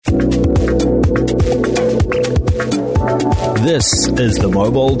This is the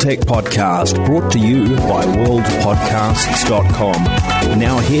Mobile Tech Podcast, brought to you by worldpodcasts.com.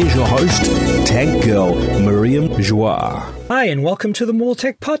 Now here's your host, Tech Girl, Miriam Joie. Hi, and welcome to the Mobile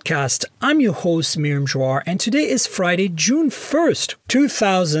Tech Podcast. I'm your host, Miriam Joie, and today is Friday, June 1st,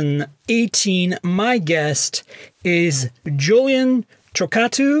 2018. My guest is Julian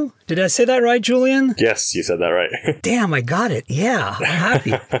Chokkattu. Did I say that right, Julian? Yes, you said that right. Damn, I got it. Yeah, I'm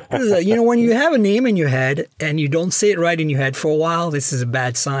happy. When you have a name in your head and you don't say it right in your head for a while, this is a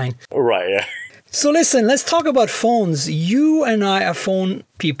bad sign. Right, yeah. So listen, let's talk about phones. You and I are phone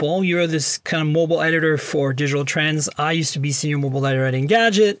people. You're this kind of mobile editor for Digital Trends. I used to be senior mobile editor at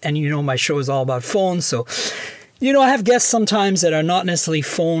Engadget, and my show is all about phones. So, I have guests sometimes that are not necessarily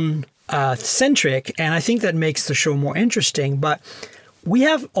phone centric, and I think that makes the show more interesting. But we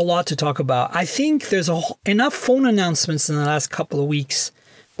have a lot to talk about. I think there's enough phone announcements in the last couple of weeks,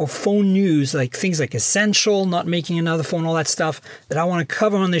 or phone news, like things like Essential, not making another phone, all that stuff that I want to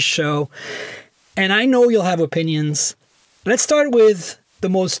cover on this show. And I know you'll have opinions. Let's start with the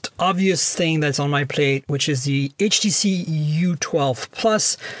most obvious thing that's on my plate, which is the HTC U12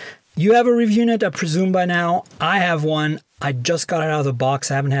 Plus. You have a review unit, I presume, by now. I have one. I just got it out of the box.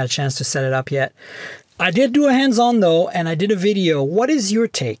 I haven't had a chance to set it up yet. I did do a hands-on, though, and I did a video. What is your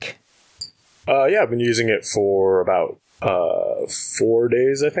take? I've been using it for about 4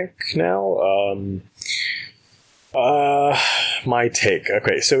 days, I think, now. My take.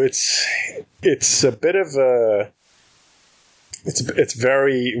 Okay, so it's a bit of a... It's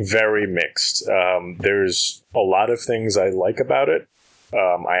very, very mixed. There's a lot of things I like about it.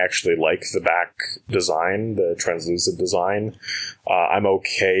 I actually like the back design, the translucent design. I'm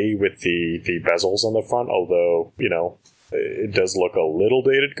okay with the bezels on the front, although, it does look a little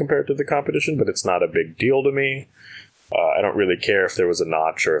dated compared to the competition, but it's not a big deal to me. I don't really care if there was a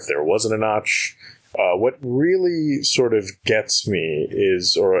notch or if there wasn't a notch. What really sort of gets me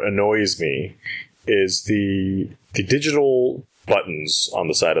or annoys me is the digital buttons on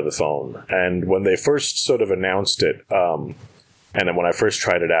the side of the phone. And when they first sort of announced it, and then when I first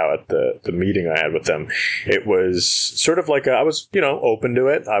tried it out at the meeting I had with them, it was sort of like I was, open to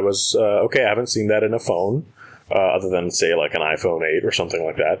it. I was, okay, I haven't seen that in a phone, other than, say, like an iPhone 8 or something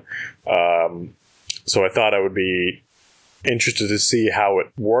like that. So I thought I would be interested to see how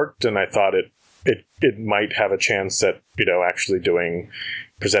it worked, and I thought it might have a chance at, actually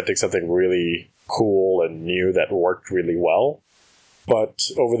presenting something really cool and new that worked really well. But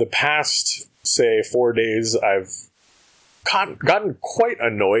over the past, say, 4 days, I've gotten quite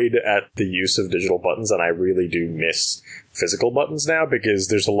annoyed at the use of digital buttons, and I really do miss physical buttons now because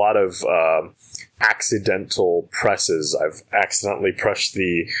there's a lot of accidental presses. I've accidentally pressed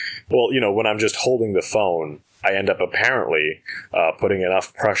when I'm just holding the phone, I end up apparently putting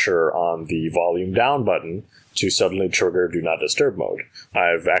enough pressure on the volume down button to suddenly trigger Do Not Disturb mode.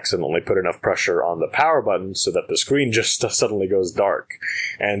 I've accidentally put enough pressure on the power button so that the screen just suddenly goes dark.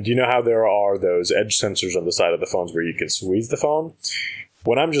 And you know how there are those edge sensors on the side of the phones where you can squeeze the phone?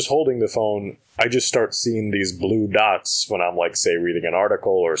 When I'm just holding the phone, I just start seeing these blue dots when I'm, say, reading an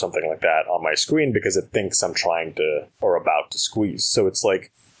article or something like that on my screen because it thinks I'm trying to or about to squeeze. So it's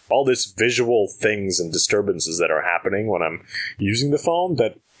like all this visual things and disturbances that are happening when I'm using the phone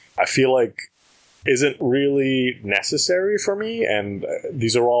that I feel like isn't really necessary for me, and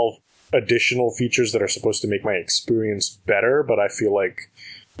these are all additional features that are supposed to make my experience better, but I feel like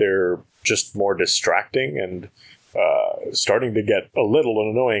they're just more distracting and starting to get a little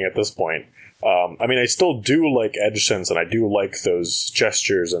annoying at this point. I still do like EdgeSense, and I do like those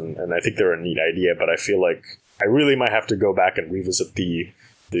gestures, and I think they're a neat idea, but I feel like I really might have to go back and revisit the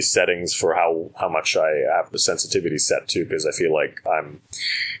settings for how much I have the sensitivity set to, because I feel like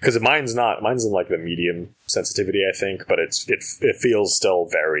because mine's in like the medium sensitivity, I think, but it feels still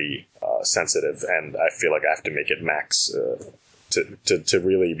very sensitive, and I feel like I have to make it max to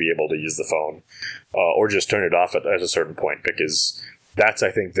really be able to use the phone, or just turn it off at a certain point, because that's,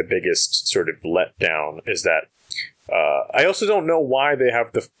 I think, the biggest sort of letdown is that I also don't know why they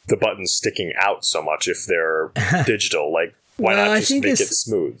have the buttons sticking out so much if they're digital. Why not just make it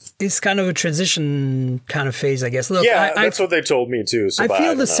smooth? It's kind of a transition kind of phase, I guess. Look, yeah, that's what they told me too. So I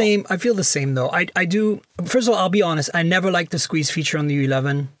feel the same. I feel the same though. I do. First of all, I'll be honest. I never liked the squeeze feature on the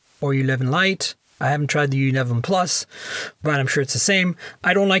U11 or U11 Lite. I haven't tried the U11 Plus, but I'm sure it's the same.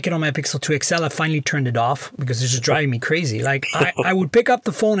 I don't like it on my Pixel 2 XL. I finally turned it off because it's just driving me crazy. I would pick up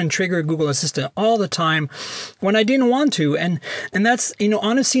the phone and trigger Google Assistant all the time when I didn't want to. And that's,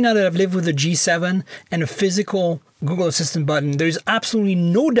 honestly, now that I've lived with a G7 and a physical Google Assistant button, there's absolutely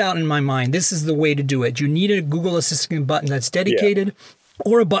no doubt in my mind this is the way to do it. You need a Google Assistant button that's dedicated. Yeah.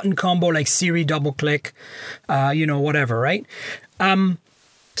 or a button combo like Siri double click, whatever, right?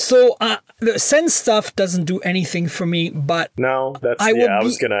 So the Sense stuff doesn't do anything for me, but no,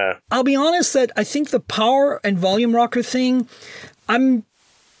 I'll be honest that I think the power and volume rocker thing, I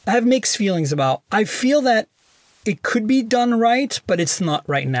have mixed feelings about. I feel that it could be done right, but it's not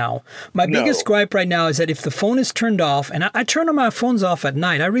right now. My biggest gripe right now is that if the phone is turned off, and I turn my phones off at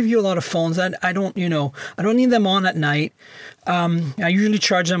night. I review a lot of phones. I don't need them on at night. I usually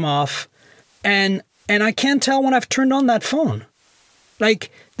charge them off, and I can't tell when I've turned on that phone.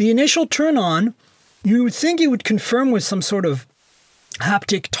 Like the initial turn on, you would think it would confirm with some sort of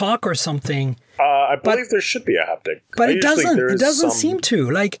haptic talk or something. I believe there should be a haptic, but it doesn't. It doesn't seem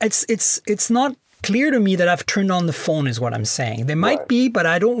to. Like it's not clear to me that I've turned on the phone is what I'm saying. There might be, but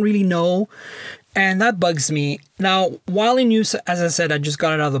I don't really know. And that bugs me. Now, while in use, as I said, I just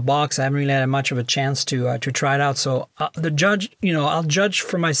got it out of the box. I haven't really had much of a chance to try it out. So I'll judge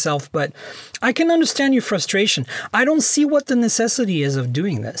for myself, but I can understand your frustration. I don't see what the necessity is of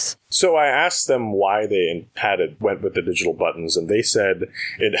doing this. So I asked them why they went with the digital buttons, and they said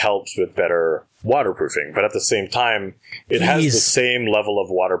it helps with better waterproofing, but at the same time, it has the same level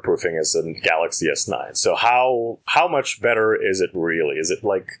of waterproofing as the Galaxy S9. So how much better is it really? Is it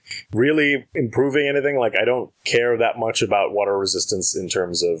like really improving anything? Like I don't care that much about water resistance in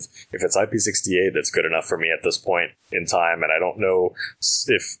terms of if it's IP68, that's good enough for me at this point in time, and I don't know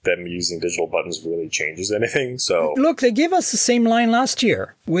if them using digital buttons really changes anything. So look, they gave us the same line last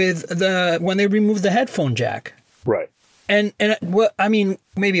year with when they removed the headphone jack. Right. And I mean,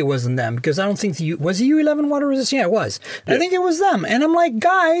 maybe it wasn't them because I don't think was the U11 water resistant? Yeah, it was. Yeah. I think it was them. And I'm like,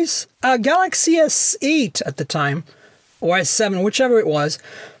 guys, Galaxy S8 at the time, or S7, whichever it was,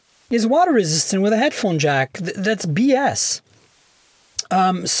 is water resistant with a headphone jack. That's BS.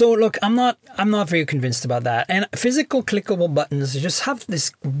 So look, I'm not very convinced about that. And physical clickable buttons just have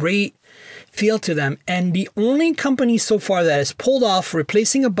this great feel to them. And the only company so far that has pulled off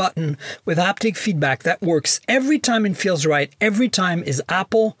replacing a button with haptic feedback that works every time and feels right every time is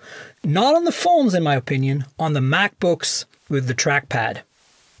Apple. Not on the phones, in my opinion, on the MacBooks with the trackpad.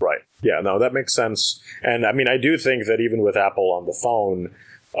 Right. Yeah, no, that makes sense. And I mean, I do think that even with Apple on the phone,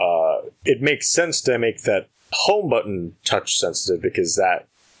 it makes sense to make that home button touch sensitive because that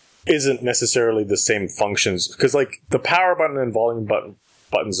isn't necessarily the same functions. Because like the power button and volume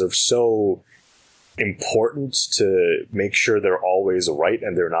buttons are so important to make sure they're always right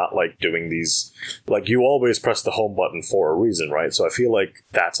and they're not like doing these, like you always press the home button for a reason, right? So I feel like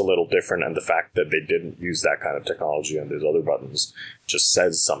that's a little different, and the fact that they didn't use that kind of technology on those other buttons just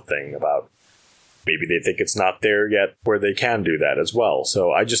says something about maybe they think it's not there yet where they can do that as well.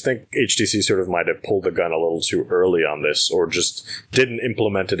 So I just think HTC sort of might have pulled the gun a little too early on this, or just didn't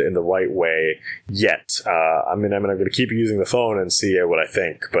implement it in the right way yet. I mean, I'm going to keep using the phone and see what I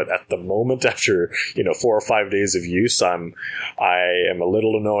think. But at the moment, after 4 or 5 days of use, I am a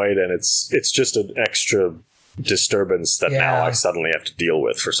little annoyed, and it's just an extra disturbance that now I suddenly have to deal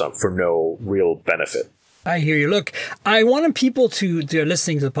with for no real benefit. I hear you. Look, I want people to are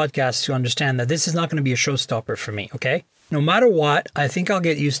listening to the podcast to understand that this is not going to be a showstopper for me, okay? No matter what, I think I'll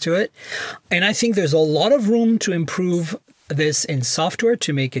get used to it. And I think there's a lot of room to improve this in software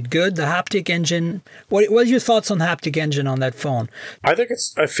to make it good. The haptic engine, what are your thoughts on the haptic engine on that phone? I think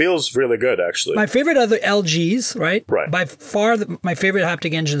it feels really good, actually. My favorite are the LGs, right? Right. By far, my favorite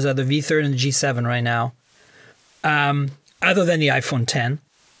haptic engines are the V30 and the G7 right now, other than the iPhone 10.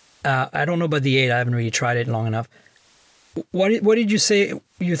 I don't know about the 8. I haven't really tried it long enough. What did you say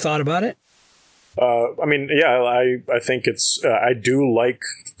you thought about it? I mean, yeah, I think it's, I do like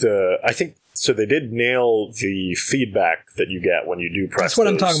I think, so they did nail the feedback that you get when you do press. That's what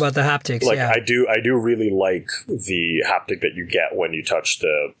I'm talking about, the haptics. Like, yeah. I do really like the haptic that you get when you touch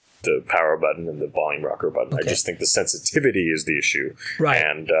the power button and the volume rocker button. Okay. I just think the sensitivity is the issue. Right.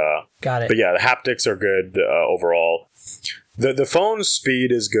 And, got it. But yeah, the haptics are good overall. The phone's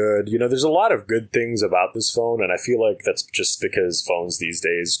speed is good. There's a lot of good things about this phone, and I feel like that's just because phones these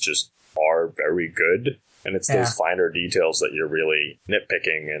days just are very good, and it's those finer details that you're really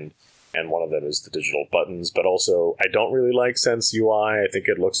nitpicking, and one of them is the digital buttons. But also, I don't really like Sense UI. I think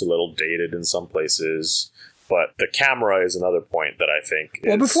it looks a little dated in some places. But the camera is another point that I think is...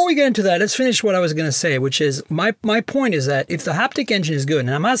 Well, before we get into that, let's finish what I was going to say, which is my point is that if the haptic engine is good,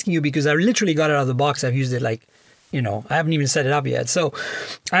 and I'm asking you because I literally got it out of the box, I've used it like... I haven't even set it up yet. So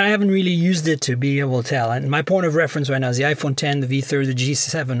I haven't really used it to be able to tell. And my point of reference right now is the iPhone 10, the V30, the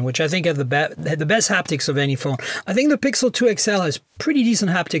G7, which I think have the best haptics of any phone. I think the Pixel 2 XL has pretty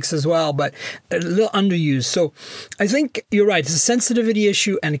decent haptics as well, but a little underused. So I think you're right. It's a sensitivity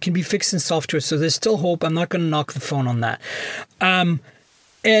issue and it can be fixed in software. So there's still hope. I'm not going to knock the phone on that.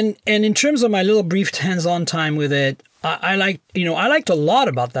 And in terms of my little brief hands-on time with it, I liked a lot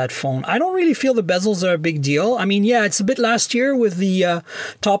about that phone. I don't really feel the bezels are a big deal. I mean, yeah, it's a bit last year with the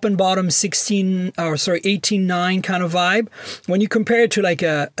top and bottom 18.9 kind of vibe. When you compare it to like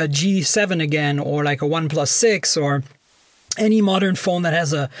a G7 again, or like a OnePlus 6, or any modern phone that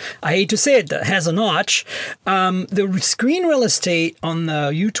has I hate to say it, that has a notch, the screen real estate on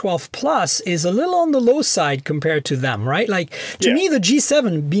the U12 Plus is a little on the low side compared to them, right? Like, to me, the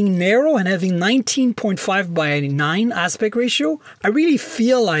G7 being narrow and having 19.5 by 9 aspect ratio, I really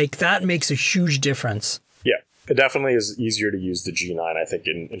feel like that makes a huge difference. Yeah, it definitely is easier to use the G9, I think,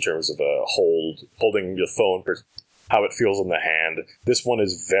 in terms of holding your phone, how it feels in the hand. This one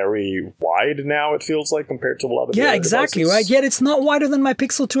is very wide now, it feels like, compared to a lot of the other exactly, devices. right? Yet it's not wider than my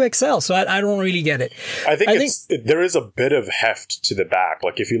Pixel 2 XL, so I don't really get it. I think there is a bit of heft to the back.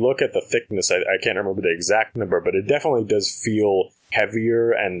 Like, if you look at the thickness, I can't remember the exact number, but it definitely does feel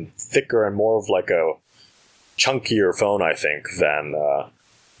heavier and thicker and more of like a chunkier phone, I think, than the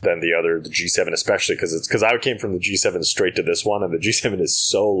G7, especially because I came from the G7 straight to this one, and the G7 is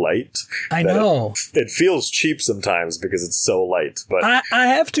so light. I know. It feels cheap sometimes because it's so light. But I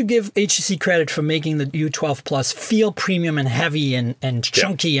have to give HTC credit for making the U12 Plus feel premium and heavy and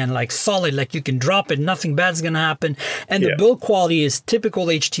chunky and like solid, like you can drop it, nothing bad's going to happen. And the build quality is typical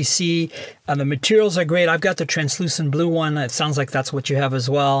HTC. And the materials are great. I've got the translucent blue one. It sounds like that's what you have as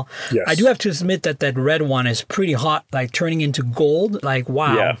well. Yes. I do have to admit that red one is pretty hot, like turning into gold. Like,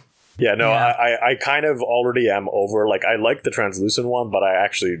 wow. I kind of already am over. Like, I like the translucent one, but I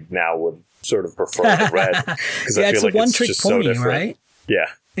actually now would sort of prefer the red because I feel like it's just so different. Right? Yeah.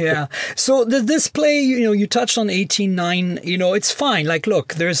 Yeah. So the display, you touched on 18.9, it's fine. Like,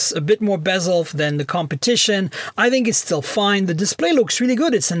 look, there's a bit more bezel than the competition. I think it's still fine. The display looks really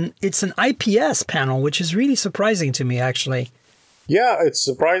good. It's an IPS panel, which is really surprising to me, actually. Yeah, it's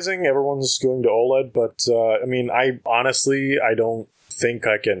surprising. Everyone's going to OLED, but I mean, I don't think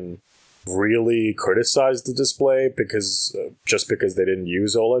I can really criticize the display because they didn't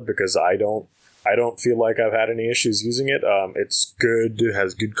use OLED, because I don't feel like I've had any issues using it. It's good. It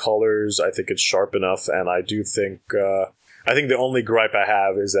has good colors. I think it's sharp enough, and I do think the only gripe I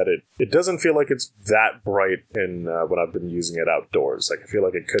have is that it doesn't feel like it's that bright in when I've been using it outdoors. Like, I feel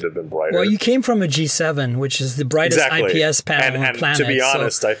like it could have been brighter. Well, you came from a G7, which is the brightest IPS panel on the planet. To be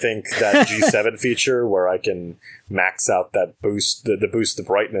honest, I think that G7 feature where I can max out that boost, the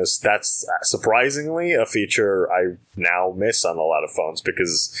brightness, that's surprisingly a feature I now miss on a lot of phones,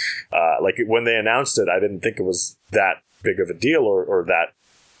 because like when they announced it, I didn't think it was that big of a deal or that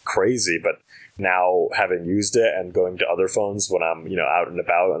crazy, but now, having used it and going to other phones when I'm, out and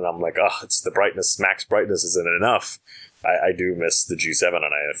about, and I'm like, oh, it's the brightness, max brightness isn't enough. I do miss the G7, and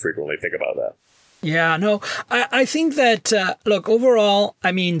I frequently think about that. Yeah, no, I think that, look, overall,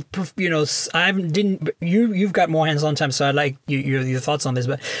 I mean, you've got more hands-on time, so I'd like your thoughts on this,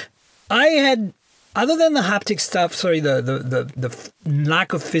 but I had, other than the haptic stuff, the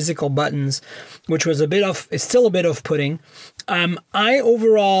lack of physical buttons, which was it's still a bit off-putting. I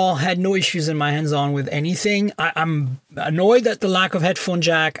overall had no issues in my hands-on with anything. I'm annoyed at the lack of headphone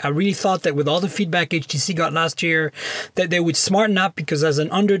jack. I really thought that with all the feedback HTC got last year, that they would smarten up, because as an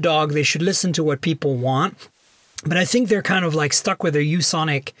underdog, they should listen to what people want. But I think they're kind of like stuck with their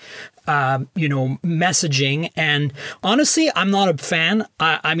Usonic, messaging. And honestly, I'm not a fan.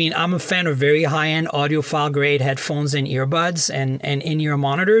 I mean, I'm a fan of very high-end audiophile grade headphones and earbuds and in-ear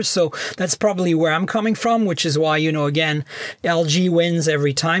monitors. So that's probably where I'm coming from, which is why, again, LG wins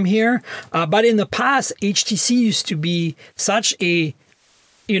every time here. But in the past, HTC used to be such a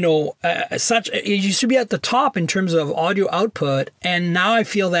it used to be at the top in terms of audio output, and now I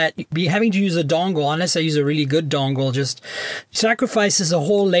feel that having to use a dongle, unless I use a really good dongle, just sacrifices a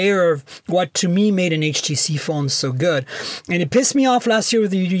whole layer of what to me made an HTC phone so good. And it pissed me off last year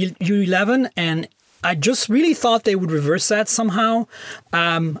with the U11, and I just really thought they would reverse that somehow.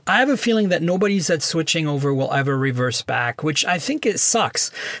 I have a feeling that nobody that's switching over will ever reverse back, which I think it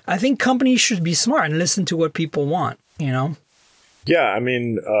sucks. I think companies should be smart and listen to what people want, Yeah, I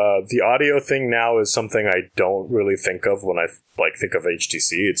mean, the audio thing now is something I don't really think of when I think of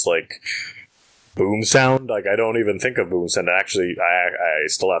HTC. It's like boom sound. Like, I don't even think of boom sound. Actually, I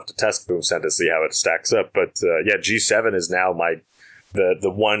still have to test boom sound to see how it stacks up. But G7 is now the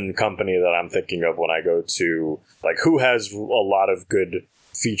one company that I'm thinking of when I go to, like, who has a lot of good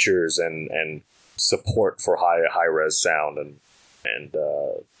features and support for high res sound and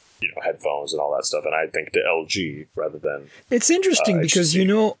headphones and all that stuff. And I think to LG rather than it's interesting because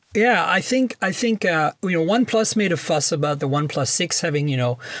HTC. I think OnePlus made a fuss about the OnePlus 6 having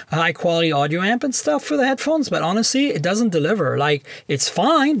a high quality audio amp and stuff for the headphones, but honestly, it doesn't deliver. Like, it's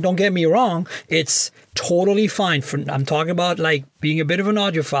fine. Don't get me wrong. It's totally fine. I'm talking about like being a bit of an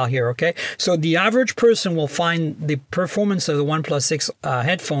audiophile here, okay? So the average person will find the performance of the OnePlus 6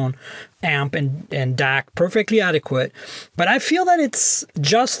 headphone amp and DAC perfectly adequate, but I feel that it's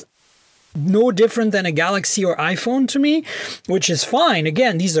just no different than a Galaxy or iPhone to me, which is fine.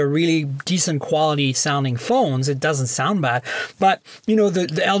 Again, these are really decent quality sounding phones. It doesn't sound bad. But, the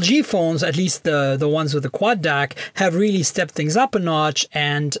LG phones, at least the ones with the quad DAC, have really stepped things up a notch.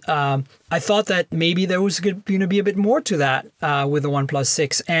 And I thought that maybe there was going to be a bit more to that with the OnePlus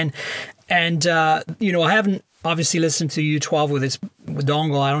 6. And I haven't obviously listened to U12 with its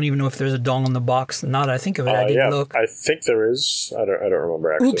dongle. I don't even know if there's a dongle in the box. Now that I think of it, I didn't look. I think there is. I don't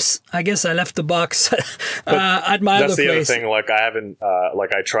remember actually. Oops! I guess I left the box at my other place. That's the other thing. Like, I haven't.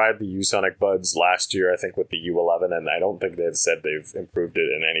 I tried the U-Sonic Buds last year. I think with the U11, and I don't think they've said they've improved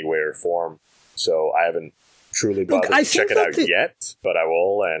it in any way or form. So I haven't truly bothered to check it out yet, but I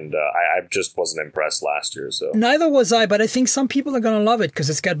will, and I just wasn't impressed last year. So neither was I, but I think some people are going to love it because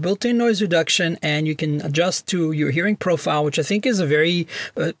it's got built-in noise reduction, and you can adjust to your hearing profile, which I think is a very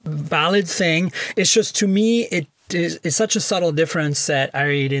valid thing. It's just, to me, it's such a subtle difference that I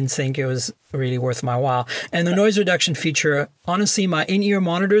really didn't think it was really worth my while. And the noise reduction feature, honestly, my in-ear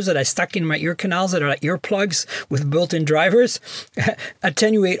monitors that I stuck in my ear canals that are like earplugs with built-in drivers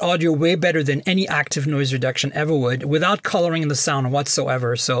attenuate audio way better than any active noise reduction ever would, without coloring the sound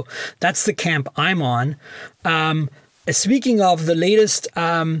whatsoever. So that's the camp I'm on. Speaking of the latest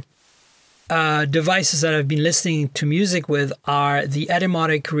devices that I've been listening to music with are the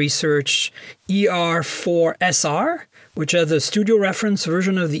Etymotic Research ER4SR, which are the studio reference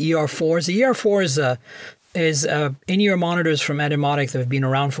version of the ER4s. The ER4 is in-ear monitors from Etymotic that have been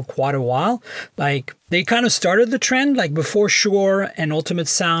around for quite a while. Like, they kind of started the trend, like before Shure and Ultimate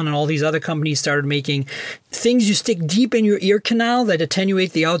Sound and all these other companies started making things you stick deep in your ear canal that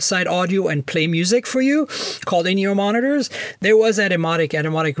attenuate the outside audio and play music for you, called in-ear monitors. There was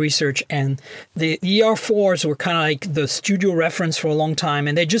Etymotic Research, and the ER4s were kind of like the studio reference for a long time,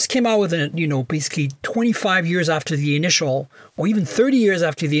 and they just came out with basically 25 years after the initial, or even 30 years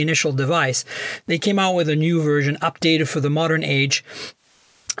after the initial device, they came out with a new version, updated for the modern age.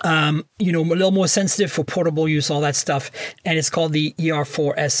 A little more sensitive for portable use, all that stuff. And it's called the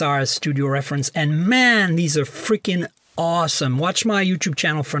ER4SR Studio Reference. And man, these are freaking awesome. Watch my YouTube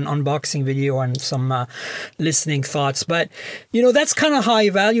channel for an unboxing video and some listening thoughts. But, that's kind of how I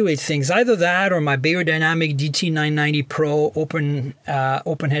evaluate things. Either that or my Beyerdynamic DT990 Pro open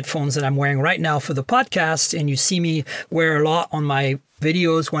headphones that I'm wearing right now for the podcast. And you see me wear a lot on my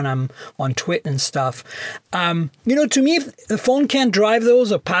videos when I'm on Twit and stuff. To me, if the phone can't drive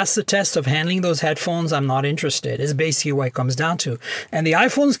those or pass the test of handling those headphones, I'm not interested. It's basically what it comes down to. And the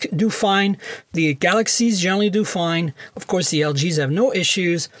iPhones do fine. The Galaxies generally do fine. Of course, the LGs have no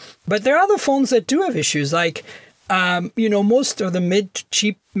issues. But there are other phones that do have issues. Like, most of the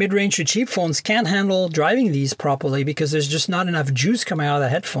mid-range to cheap phones can't handle driving these properly because there's just not enough juice coming out of the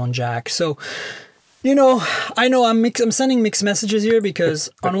headphone jack. So, I know I'm sending mixed messages here because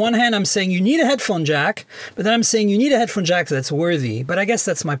on one hand, I'm saying you need a headphone jack, but then I'm saying you need a headphone jack that's worthy. But I guess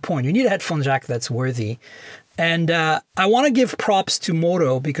that's my point. You need a headphone jack that's worthy. And I want to give props to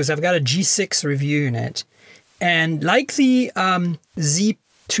Moto because I've got a G6 review unit. And like the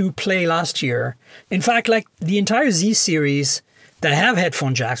Z2 Play last year, in fact, like the entire Z series that have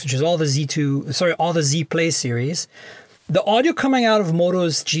headphone jacks, which is all the Z Play series, the audio coming out of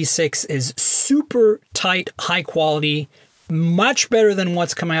Moto's G6 is super tight, high quality, much better than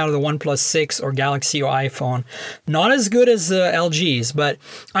what's coming out of the OnePlus 6 or Galaxy or iPhone. Not as good as the LGs, but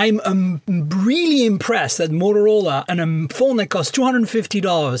I'm really impressed that Motorola, and a phone that costs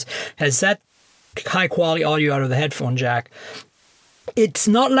 $250, has that high quality audio out of the headphone jack. It's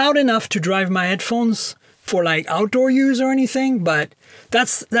not loud enough to drive my headphones for like outdoor use or anything, but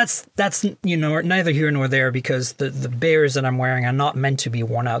that's neither here nor there because the Bears that I'm wearing are not meant to be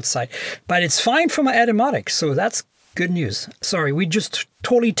worn outside. But it's fine for my Etymotic, so that's good news. Sorry, we just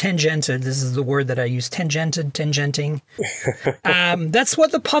totally tangented. This is the word that I use, tangenting. That's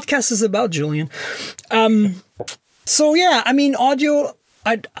what the podcast is about, Julian. So yeah, audio.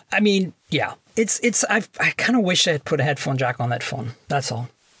 It's. I kind of wish I had put a headphone jack on that phone. That's all.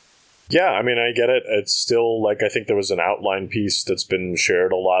 Yeah, I get it. It's still, I think there was an outline piece that's been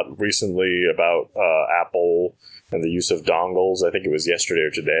shared a lot recently about Apple and the use of dongles. I think it was yesterday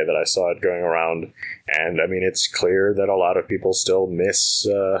or today that I saw it going around. And I mean, it's clear that a lot of people still miss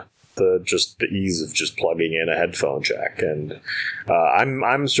the ease of just plugging in a headphone jack. And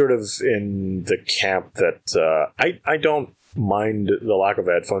I'm sort of in the camp that I don't mind the lack of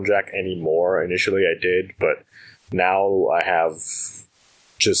a headphone jack anymore. Initially I did, but now I have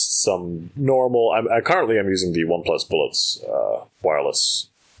just some normal. I currently am using the OnePlus Bullets wireless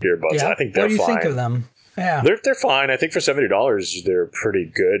earbuds. Yeah. I think they're fine. What do you think of them? Yeah, they're fine. I think for $70, they're pretty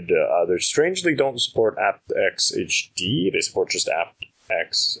good. They strangely don't support aptX HD. They support just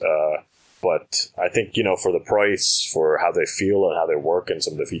aptX. But I think, for the price, for how they feel and how they work and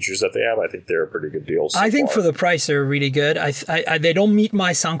some of the features that they have, I think they're a pretty good deal. I think for the price, they're really good. They don't meet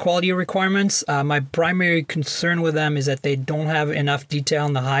my sound quality requirements. My primary concern with them is that they don't have enough detail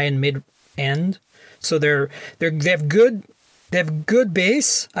in the high and mid end. So they have good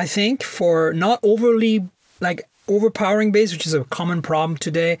bass, I think, for not overly overpowering bass, which is a common problem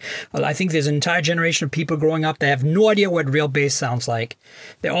today. I think there's an entire generation of people growing up that have no idea what real bass sounds like.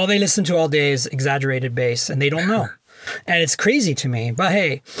 All they listen to all day is exaggerated bass, and they don't know. And it's crazy to me. But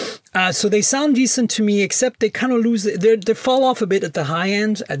hey, so they sound decent to me, except they kind of lose. They fall off a bit at the high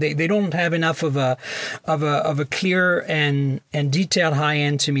end. They don't have enough of a clear and detailed high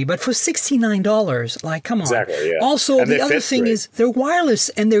end to me. But for $69, come on. Exactly. Yeah. Also, and the other thing is they're wireless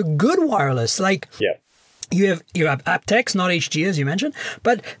and they're good wireless. Yeah. You have aptX, not HD, as you mentioned,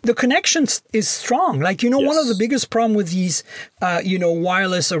 but the connection is strong. One of the biggest problem with these,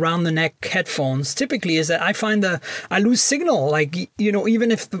 wireless around the neck headphones typically is that I find I lose signal.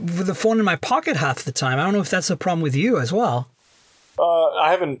 Even if with the phone in my pocket half the time. I don't know if that's a problem with you as well. I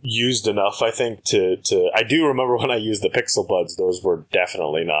haven't used enough, I think, to. I do remember when I used the Pixel Buds; those were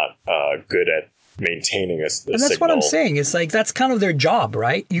definitely not good at maintaining a signal. And that's what I'm saying. It's that's kind of their job,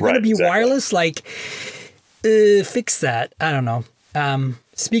 right? You're going to be exactly. wireless, fix that. I don't know.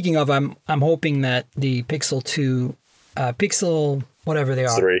 Speaking of, I'm hoping that the Pixel 2, Pixel whatever they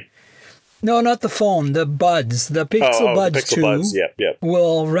are. 3. No, not the phone. The buds. The Pixel Buds the Pixel 2 Buds. Yep.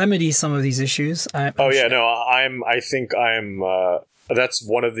 will remedy some of these issues. I think that's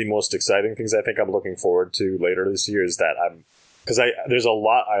one of the most exciting things I think I'm looking forward to later this year is that because there's a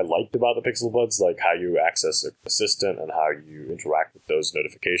lot I liked about the Pixel Buds, like how you access an assistant and how you interact with those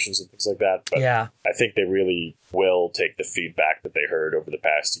notifications and things like that. But yeah. I think they really will take the feedback that they heard over the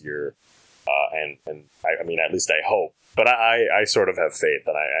past year, and I mean, at least I hope. But I sort of have faith,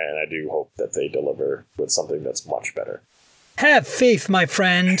 and I do hope that they deliver with something that's much better. Have faith, my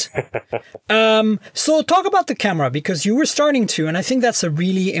friend. So talk about the camera, because you were starting to, and I think that's a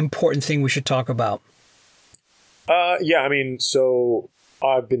really important thing we should talk about. So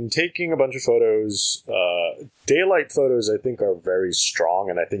I've been taking a bunch of photos. Daylight photos, I think, are very strong,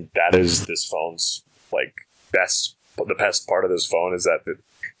 and I think that is this phone's best. The best part of this phone is that it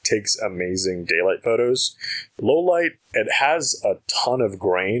takes amazing daylight photos. Low light, it has a ton of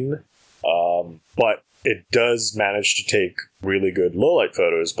grain, but it does manage to take really good low light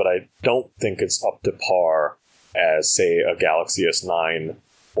photos. But I don't think it's up to par as, say, a Galaxy S9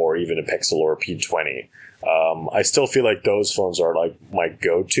 or even a Pixel or a P20. I still feel like those phones are my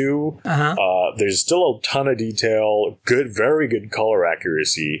go-to. Uh-huh. There's still a ton of detail, very good color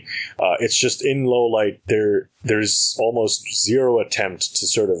accuracy. It's just in low light, there's almost zero attempt to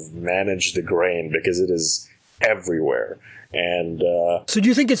sort of manage the grain because it is everywhere. And so do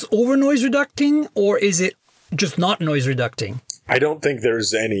you think it's over noise reducing, or is it just not noise reducing? I don't think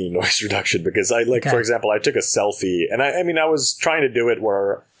there's any noise reduction because for example, I took a selfie and I was trying to do it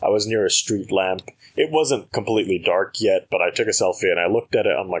where I was near a street lamp. It wasn't completely dark yet, but I took a selfie and I looked at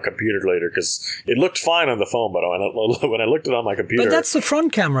it on my computer later because it looked fine on the phone, but when I looked at it on my computer... But that's the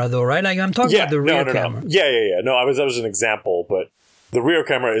front camera though, right? I'm talking about the rear camera. Yeah. No, that was an example, but the rear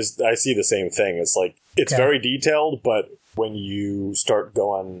camera I see the same thing. It's very detailed, but when you start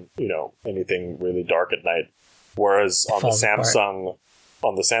going, anything really dark at night, whereas on the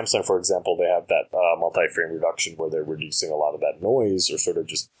Samsung, for example, they have that multi-frame reduction where they're reducing a lot of that noise or sort of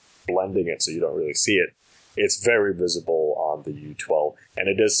just blending it so you don't really see it. It's very visible on the U12. And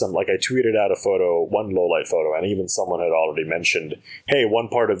it is I tweeted out one low light photo, and even someone had already mentioned, hey, one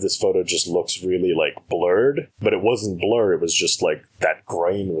part of this photo just looks really blurred, but it wasn't blurred. It was just that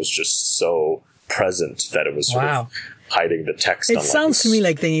grain was just so present that it was sort of hiding the text. It sounds to me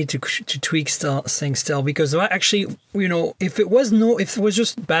like they need to tweak things still, because actually, if it was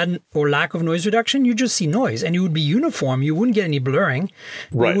just bad or lack of noise reduction, you just see noise and it would be uniform. You wouldn't get any blurring.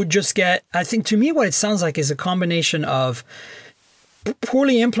 Right. You would just get, I think to me what it sounds like is a combination of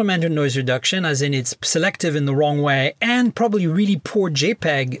poorly implemented noise reduction, as in it's selective in the wrong way, and probably really poor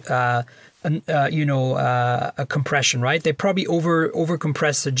JPEG a compression, right? They probably over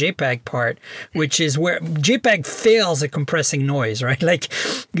compress the JPEG part, which is where JPEG fails at compressing noise, right? Like,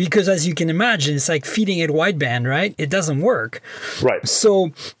 because as you can imagine, it's like feeding it wideband, right? It doesn't work. Right.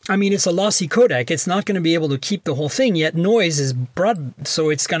 So, I mean, it's a lossy codec. It's not going to be able to keep the whole thing, yet noise is broad, so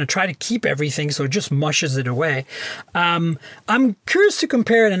it's going to try to keep everything, so it just mushes it away. I'm curious to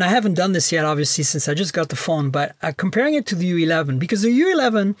compare it, and I haven't done this yet, obviously, since I just got the phone, but comparing it to the U11, because the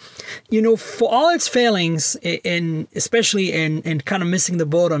U11, for all its failings, especially in kind of missing the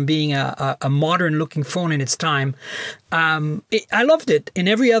boat on being a modern-looking phone in its time, I loved it in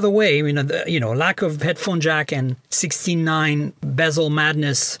every other way. I mean, lack of headphone jack and 16:9 bezel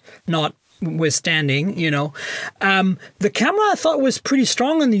madness notwithstanding. The camera I thought was pretty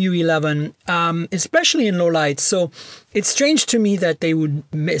strong on the U11, especially in low light. So it's strange to me that they would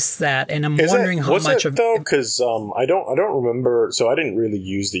miss that, and I'm wondering how much of though, because I don't remember. So I didn't really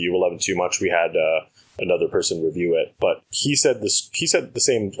use the U11 too much. We had another person review it, but he said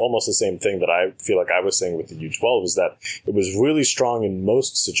almost the same thing that I feel like I was saying with the U12, is that it was really strong in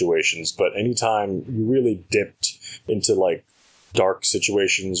most situations, but anytime you really dipped into like dark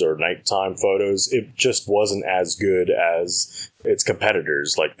situations or nighttime photos, it just wasn't as good as its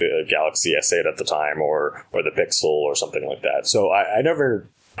competitors, like the Galaxy S8 at the time, or the Pixel or something like that. So I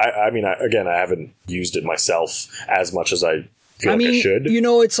haven't used it myself as much as I feel like I should.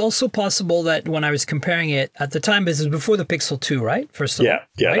 It's also possible that when I was comparing it at the time, this is before the Pixel 2, right? First of all.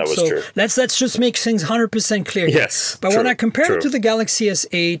 Yeah, right? That was true. Let's just make things 100% clear here. Yes. But when I compared it to the Galaxy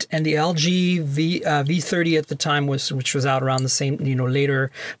S8 and the LG V30 at the time, which was out around the same,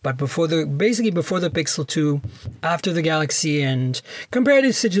 later, but before the Pixel 2, after the Galaxy, and compared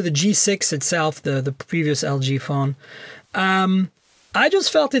it to the G6 itself, the previous LG phone, I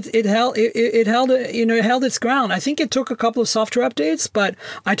just felt it held its ground. I think it took a couple of software updates, but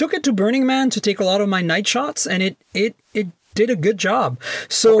I took it to Burning Man to take a lot of my night shots, and it did a good job.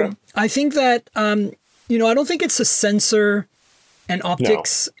 So okay. I think that I don't think it's a sensor and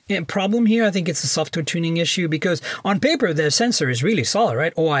optics problem here. I think it's a software tuning issue, because on paper the sensor is really solid,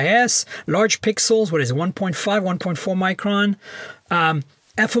 right? OIS, large pixels. What is it? 1.5, 1.4 micron,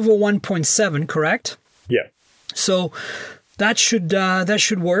 f of a 1.7, correct? Yeah. So that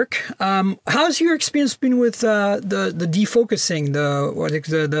should work. How's your experience been with the defocusing,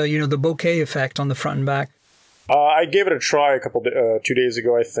 the bokeh effect on the front and back? I gave it a try 2 days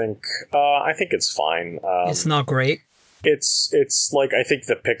ago. I think it's fine. It's not great. It's like, I think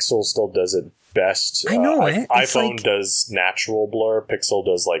the Pixel still does it best. I know iPhone does natural blur. Pixel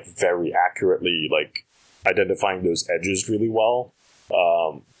does like very accurately like identifying those edges really well.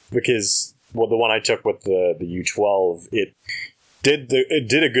 Because the one I took with the U12, it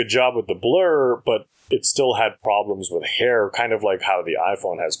did a good job with the blur, but it still had problems with hair, kind of like how the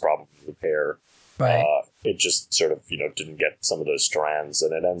iPhone has problems with hair. Right. It just sort of didn't get some of those strands,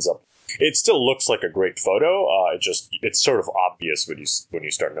 and it still looks like a great photo. It's sort of obvious when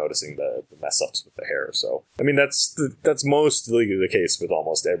you start noticing the mess ups with the hair. So I mean that's mostly the case with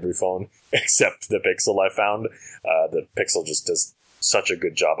almost every phone except the Pixel. I found the Pixel just does such a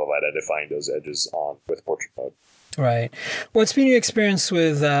good job of identifying those edges with portrait mode. Right. What's been your experience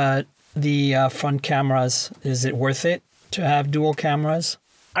with the front cameras? Is it worth it to have dual cameras?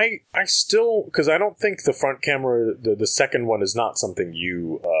 I still, because I don't think the front camera, the second one, is not something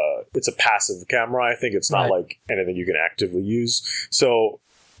it's a passive camera. I think it's not like anything you can actively use. So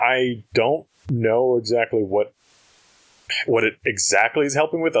I don't know exactly what it exactly is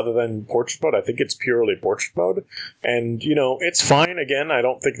helping with, other than portrait mode. I think it's purely portrait mode, and it's fine. Again, I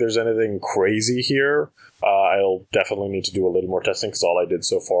don't think there's anything crazy here. I'll definitely need to do a little more testing, because all I did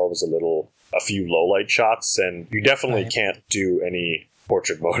so far was a few low light shots, and you definitely can't do any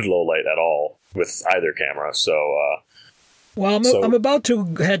portrait mode low light at all with either camera. So I'm about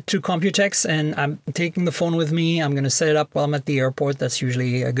to head to Computex, and I'm taking the phone with me. I'm going to set it up while I'm at the airport. That's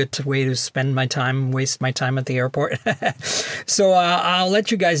usually a good way to waste my time at the airport. So I'll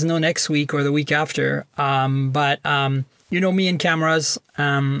let you guys know next week or the week after. But me and cameras,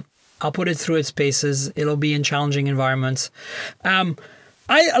 I'll put it through its paces. It'll be in challenging environments. I'm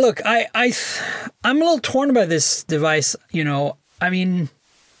a little torn by this device. I mean,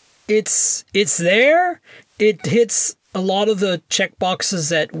 it's there. It hits a lot of the check boxes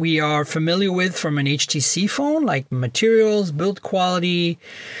that we are familiar with from an HTC phone, like materials, build quality.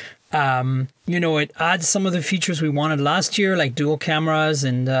 It adds some of the features we wanted last year, like dual cameras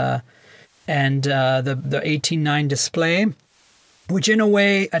and the 18:9 display, which in a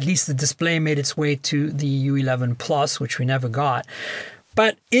way, at least the display made its way to the U11 Plus, which we never got.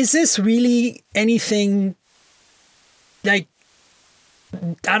 But is this really anything like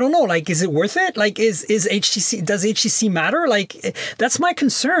I don't know, like, is it worth it? Like, does HTC matter? Like, that's my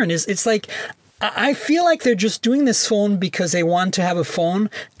concern. It's like, I feel like they're just doing this phone because they want to have a phone,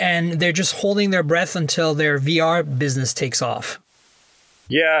 and they're just holding their breath until their VR business takes off.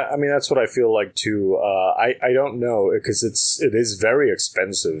 Yeah, I mean, that's what I feel like too. I don't know, because it is very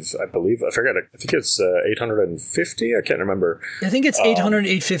expensive, I believe. I forget. I think it's 850. I can't remember. I think it's 800,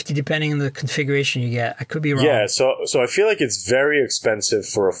 850, depending on the configuration you get. I could be wrong. Yeah, so I feel like it's very expensive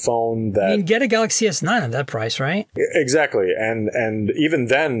for a phone that... I mean, get a Galaxy S9 at that price, right? Exactly. And even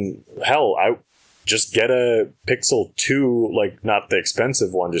then, hell, I just get a Pixel 2, like, not the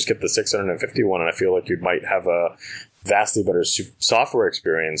expensive one, just get the 650 one, and I feel like you might have a vastly better software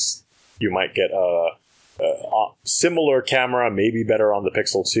experience. You might get a similar camera, maybe better on the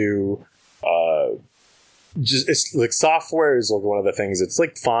Pixel 2. Just it's like software is like one of the things. It's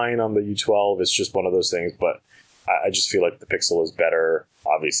like fine on the U12. It's just one of those things, but I just feel like the Pixel is better,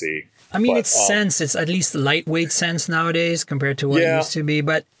 obviously. I mean, it's Sense. It's at least lightweight Sense nowadays compared to what it used to be.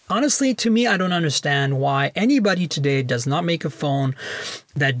 But honestly, to me, I don't understand why anybody today does not make a phone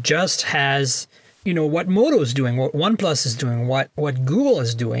that just has, you know, what Moto's doing, what OnePlus is doing, what Google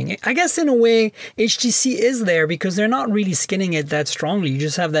is doing. I guess in a way, HTC is there because they're not really skinning it that strongly. You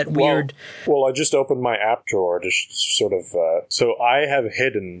just have that weird... Well, I just opened my app drawer to sort of... so I have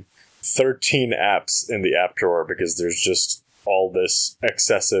hidden 13 apps in the app drawer because there's just all this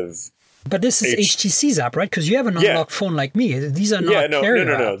excessive... But this is HTC's app, right? Because you have an unlocked phone like me. These are not carrier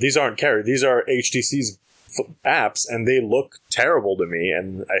No. These aren't carrier. These are HTC's apps, and they look terrible to me,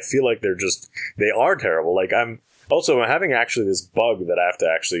 and I feel like they are terrible. Like, I'm having actually this bug that I have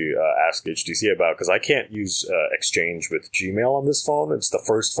to actually ask HTC about, because I can't use Exchange with Gmail on this phone. It's the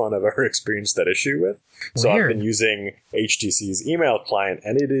first phone I've ever experienced that issue with. So I've been using HTC's email client,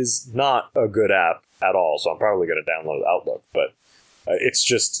 and it is not a good app at all. So I'm probably going to download Outlook, but it's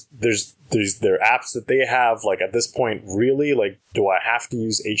just there are apps that they have, like, at this point, really, like, do I have to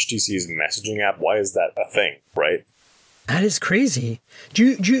use HTC's messaging app? Why is that a thing, right? That is crazy.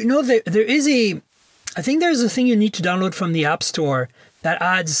 Do you know that there is I think there's a thing you need to download from the App Store that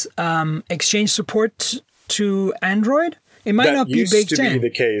adds Exchange support to Android? It might not be baked in. That used to be the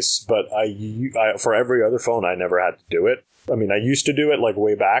case, but I for every other phone, I never had to do it. I mean, I used to do it, like,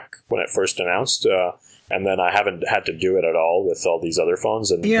 way back when it first announced, and then I haven't had to do it at all with all these other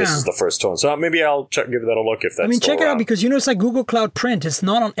phones, and this is the first phone. So maybe I'll give that a look if that's check it out, because, you know, it's like Google Cloud Print. It's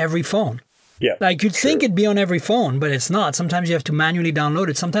not on every phone. Yeah. Like, you'd think it'd be on every phone, but it's not. Sometimes you have to manually download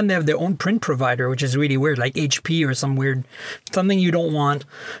it. Sometimes they have their own print provider, which is really weird, like HP or something you don't want.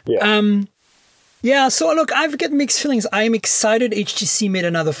 Yeah. Yeah, so look, I've got mixed feelings. I am excited HTC made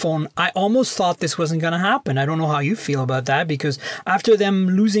another phone. I almost thought this wasn't going to happen. I don't know how you feel about that, because after them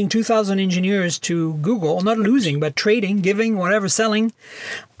losing 2,000 engineers to Google, not losing, but trading, giving, whatever, selling,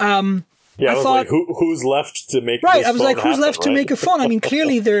 I was like, who's left to make right, this I was like, who's happen, left to right? make a phone? I mean,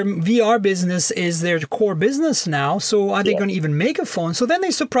 clearly their VR business is their core business now, so are they going to even make a phone? So then they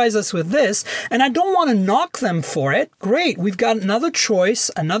surprise us with this, and I don't want to knock them for it. Great, we've got another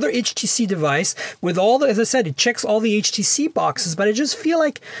choice, another HTC device with all the, as I said, it checks all the HTC boxes, but I just feel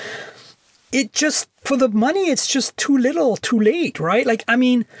like it just, for the money, it's just too little, too late, right? Like, I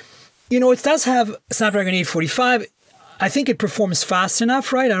mean, you know, it does have Snapdragon 845. I think it performs fast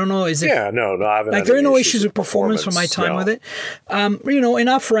enough, right? I don't know. Is it? Yeah, no, I haven't. Like, there are no issues with performance from my time with it. You know,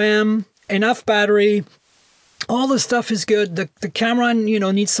 enough RAM, enough battery. All the stuff is good. The camera, you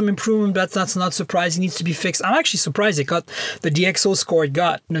know, needs some improvement, but that's not surprising. It needs to be fixed. I'm actually surprised it got the DxO score it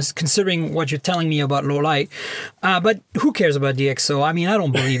got, considering what you're telling me about low light. But who cares about DxO? I mean, I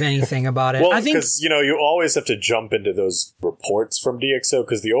don't believe anything about it. Well, I think, because, you know, you always have to jump into those reports from DxO,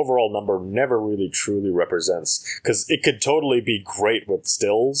 because the overall number never really truly represents. Because it could totally be great with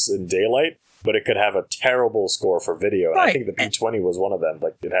stills in daylight, but it could have a terrible score for video. And I think the P20 was one of them.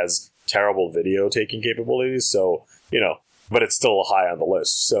 Like, it has terrible video taking capabilities, so, you know, but it's still high on the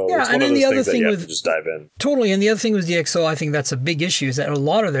list. So it's one of those things that you have to just dive in. Totally. And the other thing with DxO, I think that's a big issue, is that a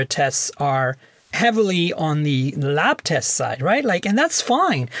lot of their tests are heavily on the lab test side, right? Like, and that's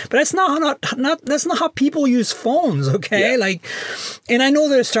fine, but that's not that's not how people use phones, okay? Like, and I know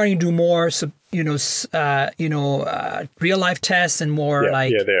they're starting to do more, real life tests and more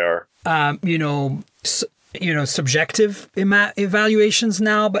they are. Subjective evaluations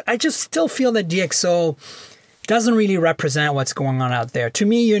now, but I just still feel that DxO doesn't really represent what's going on out there. To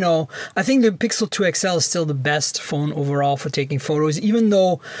me, you know, I think the Pixel 2 XL is still the best phone overall for taking photos, even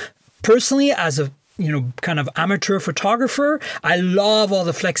though personally, as a, you know, kind of amateur photographer, I love all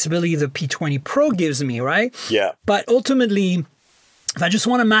the flexibility the P20 Pro gives me, right? Yeah. But ultimately, if I just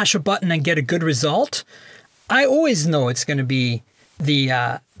want to mash a button and get a good result, I always know it's going to be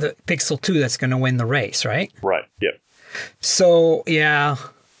the Pixel 2 that's going to win the race, right? Right. Yep. So, yeah,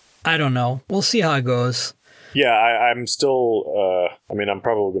 I don't know. We'll see how it goes. Yeah, I'm still, I'm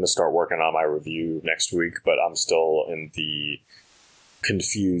probably going to start working on my review next week, but I'm still in the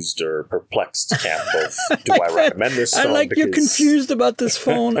confused or perplexed camp of, do I recommend this phone? I like you're confused about this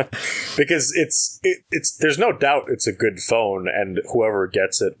phone. Because it's there's no doubt it's a good phone, and whoever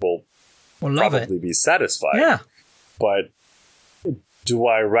gets it will probably be satisfied. Yeah. But do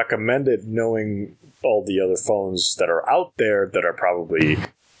I recommend it knowing all the other phones that are out there that are probably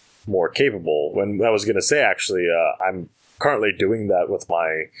more capable? When I was going to say, actually, I'm currently doing that with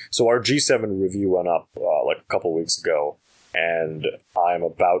so our G7 review went up like a couple weeks ago, and I'm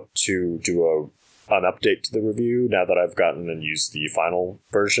about to do an update to the review now that I've gotten and used the final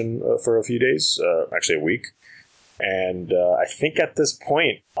version for a few days, actually a week. And I think at this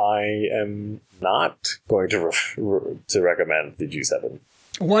point, I am not going to recommend the G7.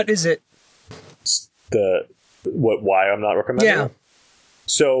 What is it? Why I'm not recommending it?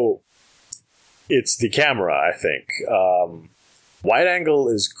 So it's the camera, I think. Wide angle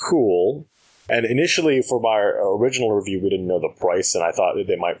is cool. And initially, for my original review, we didn't know the price, and I thought that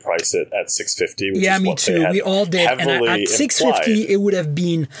they might price it at $650. Which is me what too. We all did. And at $650, it would have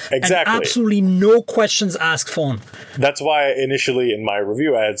been an absolutely no questions asked phone. That's why initially in my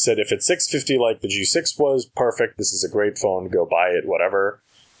review, I had said if it's $650 like the G6 was, perfect. This is a great phone. Go buy it, whatever.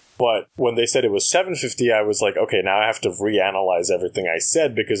 But when they said it was $750, I was like, okay, now I have to reanalyze everything I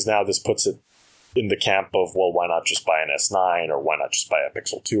said, because now this puts it in the camp of, well, why not just buy an S9 or why not just buy a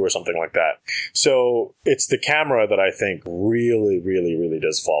Pixel 2 or something like that? So it's the camera that I think really, really, really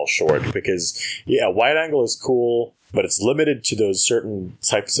does fall short, because, yeah, wide angle is cool, but it's limited to those certain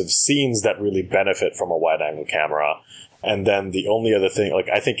types of scenes that really benefit from a wide angle camera. And then the only other thing, like,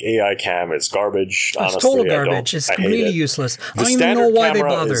 I think AI cam is garbage. Honestly, it's total garbage. It's really useless. I don't even know why they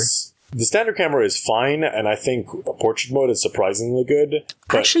bother. The standard camera is fine, and I think portrait mode is surprisingly good.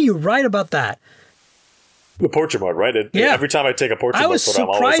 Actually, you're right about that. The portrait mode, right? Every time I take a portrait mode photo, I'm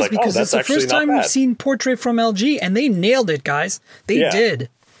always like, because it's the first time we've seen portrait from LG, and they nailed it, guys. They did.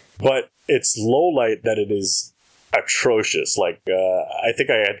 But it's low light that it is atrocious. Like, I think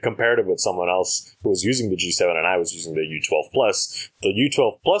I had compared it with someone else who was using the G7, and I was using the U12 Plus. The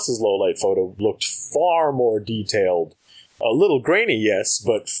U12 Plus's low light photo looked far more detailed. A little grainy, yes,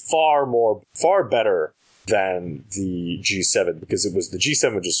 but far better than the G7, because it was the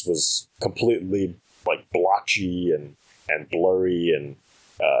G7 just was completely like blotchy and blurry and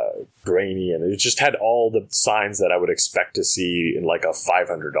grainy, and it just had all the signs that I would expect to see in like a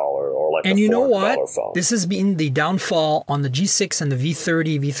 $500 or like a $400 phone. And you know what? This has been the downfall on the G6 and the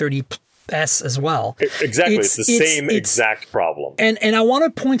V30, V30S as well. Exactly. It's the same exact problem. And I want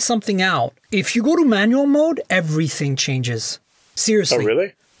to point something out. If you go to manual mode, everything changes. Seriously. Oh,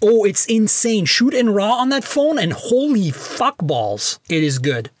 really? Oh, it's insane. Shoot in RAW on that phone, and holy fuck balls, it is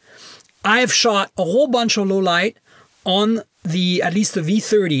good. I have shot a whole bunch of low light on at least the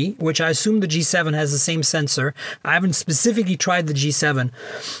V30, which I assume the G7 has the same sensor. I haven't specifically tried the G7.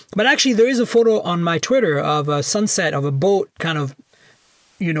 But actually, there is a photo on my Twitter of a sunset of a boat kind of,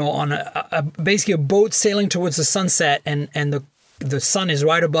 on basically a boat sailing towards the sunset, and the sun is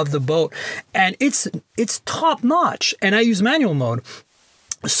right above the boat. And it's top notch. And I use manual mode.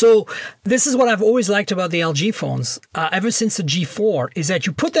 So this is what I've always liked about the LG phones, ever since the G4, is that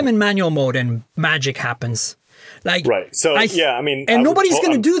you put them in manual mode and magic happens. Like, right. So and nobody's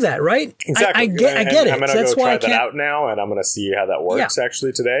going to do that, right? Exactly. I get it. I'm going to That's go why try that out now, and I'm going to see how that works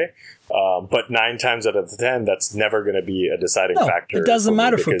actually today. But 9 times out of 10, that's never going to be a deciding factor. It doesn't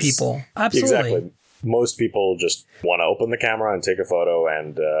matter for people. Absolutely. Exactly. Most people just want to open the camera and take a photo,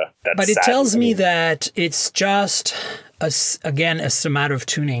 and that's. But it tells me that it's just a matter of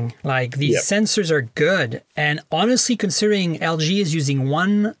tuning. Like, these sensors are good, and honestly, considering LG is using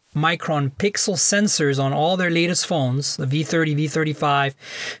 1 micron pixel sensors on all their latest phones, the V30, V35,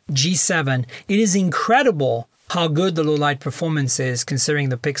 G7, it is incredible how good the low light performance is considering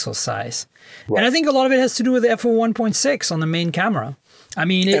the pixel size. Right. And I think a lot of it has to do with the f1.6 on the main camera.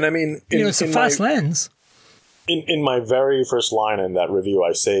 It's a fast lens. In my very first line in that review,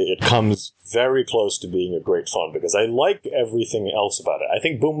 I say it comes very close to being a great phone, because I like everything else about it. I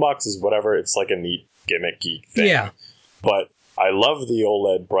think Boombox is whatever. It's like a neat gimmicky thing. Yeah. But I love the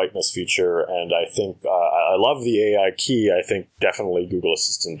OLED brightness feature, and I think I love the AI key. I think definitely Google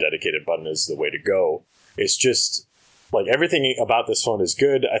Assistant dedicated button is the way to go. It's just, like, everything about this phone is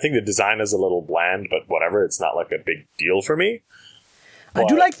good. I think the design is a little bland, but whatever. It's not like a big deal for me. I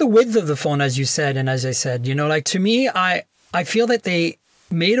do like the width of the phone, as you said, and as I said, to me, I feel that they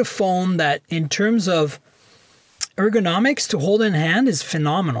made a phone that, in terms of ergonomics to hold in hand is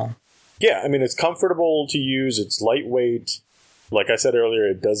phenomenal. Yeah, I mean, it's comfortable to use. It's lightweight. Like I said earlier,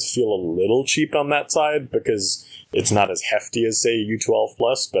 it does feel a little cheap on that side because it's not as hefty as, say, U12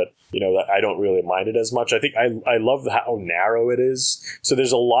 Plus, but, I don't really mind it as much. I think I love how narrow it is. So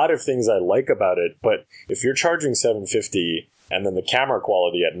there's a lot of things I like about it, but if you're charging $750 and then the camera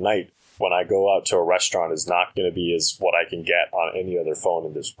quality at night when I go out to a restaurant is not going to be as what I can get on any other phone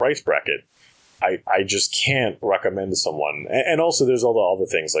in this price bracket, I just can't recommend to someone. And also there's all the other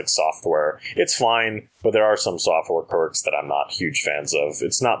things like software. It's fine, but there are some software quirks that I'm not huge fans of.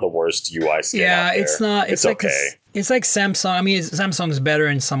 It's not the worst UI skin out there. It's not. It's like okay. It's like Samsung. I mean, Samsung's better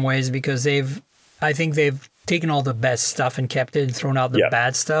in some ways because I think they've taken all the best stuff and kept it and thrown out the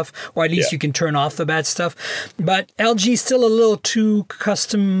bad stuff, or at least you can turn off the bad stuff. But LG is still a little too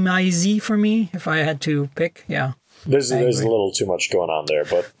customizey for me if I had to pick. Yeah. There's a little too much going on there,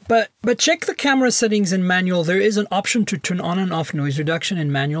 but check the camera settings in manual. There is an option to turn on and off noise reduction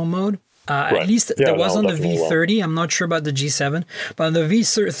in manual mode. Right. At least there was on the V30. I'm not sure about the G7, but on the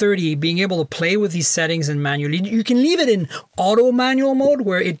V30, being able to play with these settings in manual, you can leave it in auto manual mode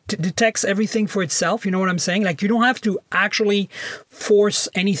where it detects everything for itself. You know what I'm saying? Like you don't have to actually force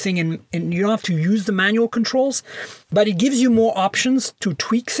anything and you don't have to use the manual controls, but it gives you more options to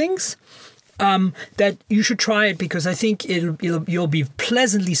tweak things. That you should try it because I think you'll be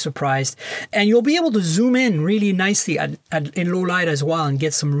pleasantly surprised, and you'll be able to zoom in really nicely in low light as well and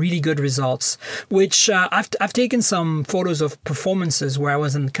get some really good results. Which I've taken some photos of performances where I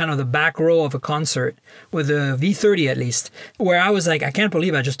was in kind of the back row of a concert with the V30 at least, where I was like, I can't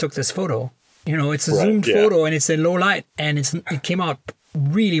believe I just took this photo. It's a zoomed photo and it's in low light and it came out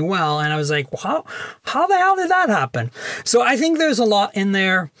really well, and I was like, how the hell did that happen? So I think there's a lot in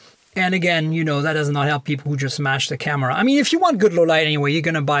there. And again, that does not help people who just smash the camera. I mean, if you want good low light anyway, you're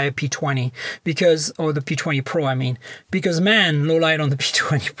going to buy a P20 or the P20 Pro, because man, low light on the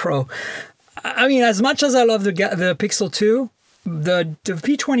P20 Pro. I mean, as much as I love the Pixel 2, the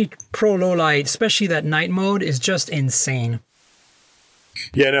P20 Pro low light, especially that night mode, is just insane.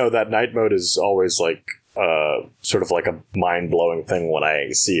 Yeah, no, that night mode is always like sort of like a mind-blowing thing when I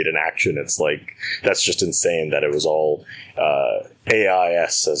see it in action. It's like, that's just insane that it was all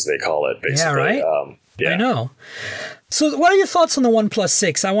AIS, as they call it, basically. Yeah, right? I know. So what are your thoughts on the OnePlus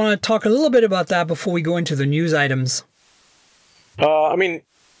 6? I want to talk a little bit about that before we go into the news items. I mean,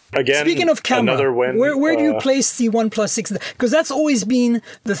 again, speaking of camera, another win. Where do you place the OnePlus 6? Because that's always been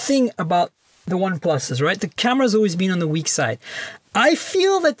the thing about the OnePluses, right? The camera's always been on the weak side. I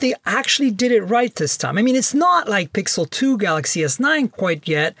feel that they actually did it right this time. I mean, it's not like Pixel 2, Galaxy S9 quite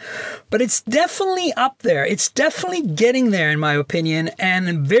yet, but it's definitely up there. It's definitely getting there, in my opinion,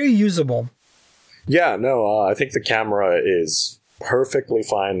 and very usable. Yeah, no, I think the camera is perfectly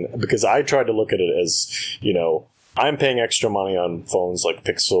fine because I tried to look at it as, I'm paying extra money on phones like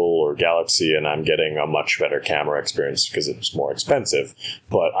Pixel or Galaxy, and I'm getting a much better camera experience because it's more expensive.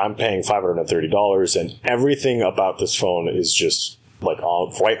 But I'm paying $530, and everything about this phone is just like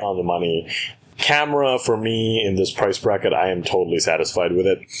right on the money. Camera, for me, in this price bracket, I am totally satisfied with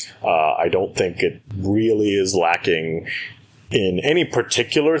it. I don't think it really is lacking in any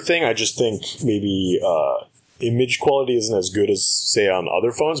particular thing. I just think maybe image quality isn't as good as, say, on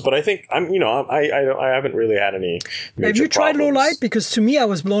other phones, but I think I haven't really had any major Have you tried problems. low light? Because to me, I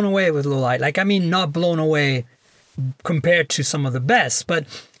was blown away with low light. Like, I mean, not blown away compared to some of the best, but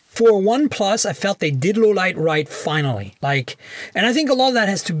for OnePlus, I felt they did low light right finally. Like, and I think a lot of that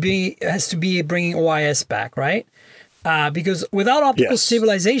has to be bringing OIS back, right? Because without optical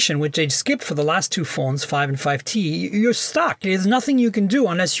stabilization, which they skipped for the last two phones, 5 and 5T, you're stuck. There's nothing you can do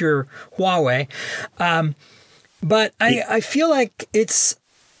unless you're Huawei. But I feel like it's...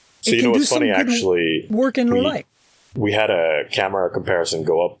 So you know what's funny, actually? Work in low light. We had a camera comparison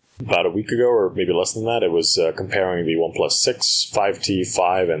go up about a week ago, or maybe less than that. It was comparing the OnePlus 6, 5T,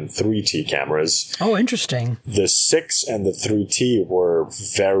 5, and 3T cameras. Oh, interesting. The 6 and the 3T were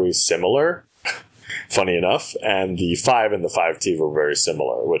very similar, funny enough, and the 5 and the 5T were very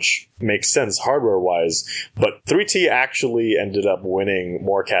similar, which makes sense hardware-wise, but 3T actually ended up winning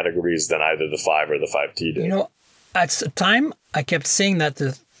more categories than either the 5 or the 5T did. At the time, I kept saying that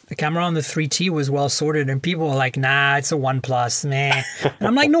the camera on the 3T was well sorted, and people were like, nah, it's a OnePlus, meh. And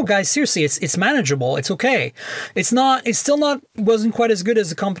I'm like, no, guys, seriously, it's manageable. It's okay. Wasn't quite as good as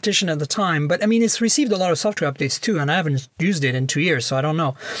the competition at the time, but I mean, it's received a lot of software updates too, and I haven't used it in 2 years, so I don't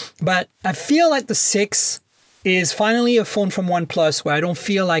know. But I feel like the 6 is finally a phone from OnePlus where I don't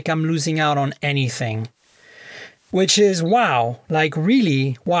feel like I'm losing out on anything, which is wow, like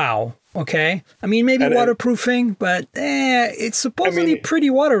really wow. Okay. I mean, maybe waterproofing, but it's supposedly pretty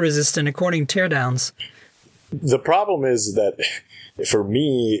water resistant according to teardowns. The problem is that for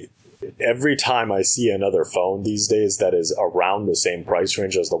me, every time I see another phone these days that is around the same price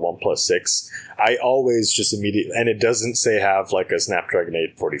range as the OnePlus 6, I always just immediately, and it doesn't say have like a Snapdragon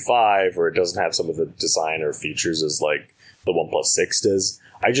 845, or it doesn't have some of the design or features as like the OnePlus 6 does.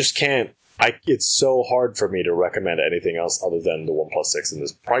 I just can't, it's so hard for me to recommend anything else other than the OnePlus 6 in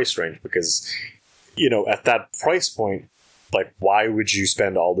this price range, because, you know, at that price point, like, why would you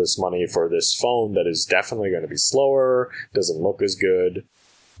spend all this money for this phone that is definitely going to be slower, doesn't look as good,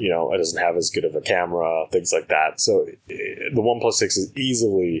 you know, it doesn't have as good of a camera, things like that. So the OnePlus 6 is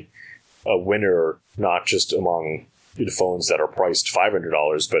easily a winner, not just among phones that are priced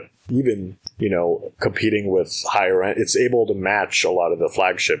 $500, but even, you know, competing with higher end. It's able to match a lot of the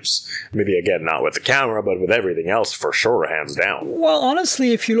flagships, maybe again, not with the camera, but with everything else for sure, hands down. Well,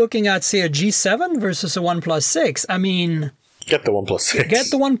 honestly, if you're looking at, say, a G7 versus a OnePlus 6, I mean... Get the OnePlus 6.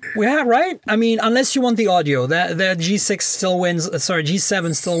 Get the one, yeah, right? I mean, unless you want the audio, the G6 still wins,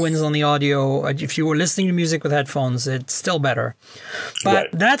 G7 still wins on the audio. If you were listening to music with headphones, it's still better. But right.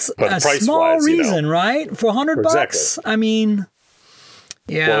 that's but a small reason, right? For $100 bucks, I mean,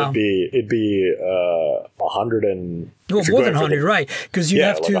 yeah. Well, it'd be 100 and... Well, more than 100, right? Because you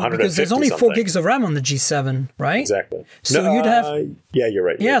have like to, because there's only 4 gigs of RAM on the G7, right? Exactly. So you'd have... yeah, you're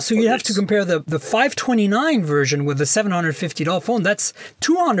right. Yeah, so you'd have to compare the 529 version with the $750 phone. That's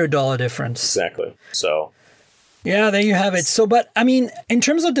 $200 difference. Exactly. So... Yeah, there you have it. So, but I mean, in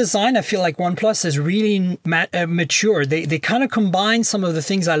terms of design, I feel like OnePlus is really mature. They kind of combine some of the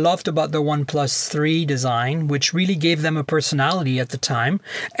things I loved about the OnePlus 3 design, which really gave them a personality at the time,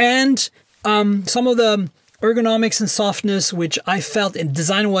 and some of the ergonomics and softness, which I felt in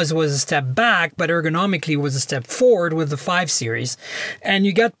design-wise was a step back, but ergonomically was a step forward with the 5 series. And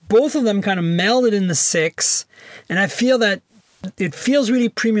you got both of them kind of melded in the 6, and I feel that it feels really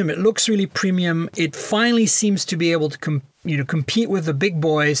premium. It looks really premium. It finally seems to be able to compete with the big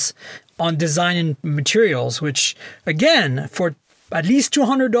boys on design and materials, which, again, for at least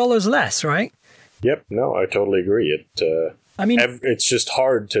 $200 less, right? Yep. No, I totally agree. It's just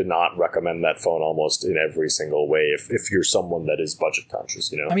hard to not recommend that phone almost in every single way if you're someone that is budget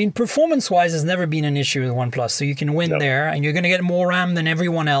conscious, you know? I mean, performance-wise has never been an issue with OnePlus, so you can win there, and you're going to get more RAM than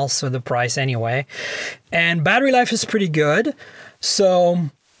everyone else for the price anyway. And battery life is pretty good. So,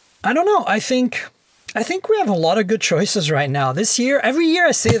 I don't know. I think we have a lot of good choices right now. This year, every year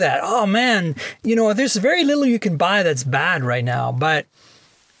I say that, oh man, you know, there's very little you can buy that's bad right now, but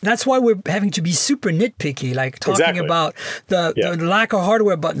that's why we're having to be super nitpicky, like talking about the lack of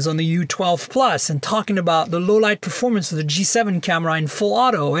hardware buttons on the U12 Plus, and talking about the low light performance of the G7 camera in full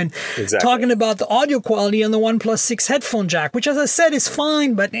auto, and talking about the audio quality on the OnePlus 6 headphone jack, which, as I said, is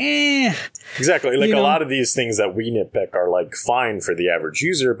fine, but Exactly. Like, a lot of these things that we nitpick are like fine for the average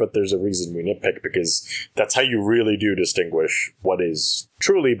user, but there's a reason we nitpick, because that's how you really do distinguish what is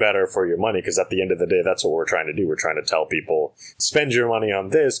truly better for your money. Because at the end of the day, that's what we're trying to do. We're trying to tell people, spend your money on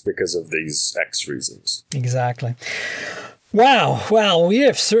this because of these X reasons. Exactly. Wow. Well, we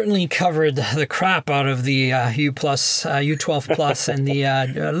have certainly covered the crap out of the U12 Plus and the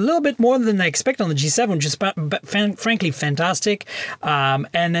a little bit more than I expect on the G7, which is frankly fantastic.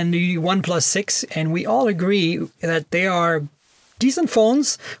 And then the OnePlus 6, and we all agree that they are decent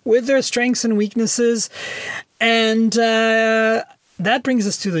phones with their strengths and weaknesses. And that brings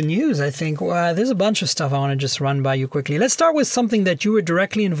us to the news, I think. There's a bunch of stuff I want to just run by you quickly. Let's start with something that you were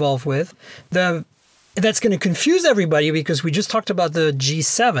directly involved with. That's going to confuse everybody because we just talked about the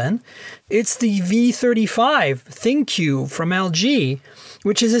G7. It's the V35 ThinQ from LG,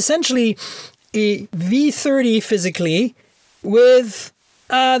 which is essentially a V30 physically with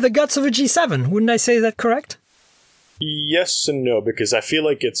the guts of a G7. Wouldn't I say that correct? Yes and no, because I feel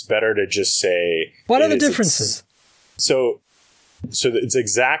like it's better to just say... What are the differences? So it's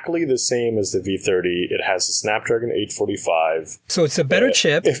exactly the same as the V30. It has a Snapdragon 845. So it's a better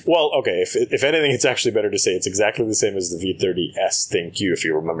chip. If anything, it's actually better to say it's exactly the same as the V30S ThinQ, if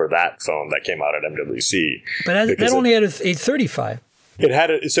you remember that phone that came out at MWC. But that only had an 835.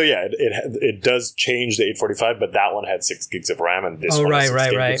 It does change the 845, but that one had 6 gigs of RAM, and this one has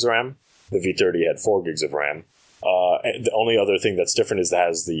 16 gigs of RAM. The V30 had 4 gigs of RAM. And the only other thing that's different is that it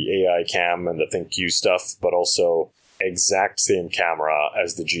has the AI cam and the ThinQ stuff, but also exact same camera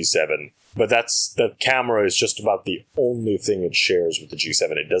as the G7. But the camera is just about the only thing it shares with the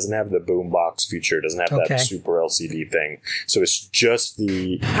G7. It doesn't have the boombox feature. It doesn't have that super LCD thing. So it's just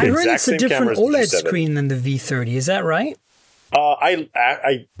the I heard it's a different OLED screen than the V30. Is that right?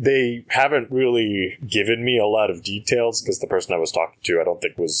 They haven't really given me a lot of details because the person I was talking to, I don't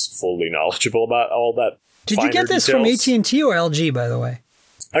think was fully knowledgeable about all that. Did you get this from AT&T or LG, by the way?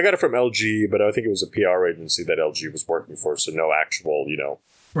 I got it from LG, but I think it was a PR agency that LG was working for, so no actual,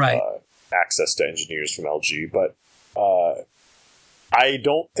 Right. Access to engineers from LG. But I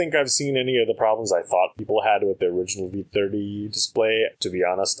don't think I've seen any of the problems I thought people had with the original V30 display. To be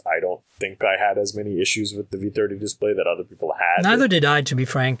honest, I don't think I had as many issues with the V30 display that other people had. Neither did I, to be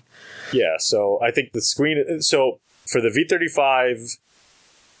frank. Yeah, so I think the screen... So for the V35,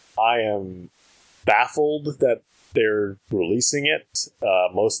 I am baffled that they're releasing it,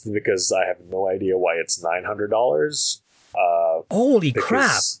 mostly because I have no idea why it's $900. Holy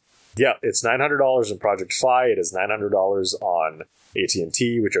crap! Yeah, it's $900 in Project Fi. It is $900 on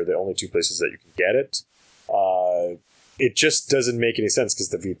AT&T, which are the only two places that you can get it. It just doesn't make any sense because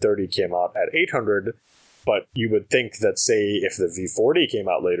the V30 came out at $800, but you would think that, say, if the V40 came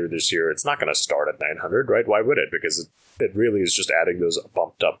out later this year, it's not going to start at $900, right? Why would it? Because it really is just adding those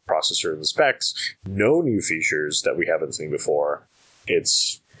bumped up processor and specs, no new features that we haven't seen before.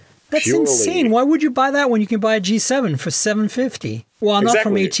 That's insane. Why would you buy that when you can buy a G7 for $750? Well, not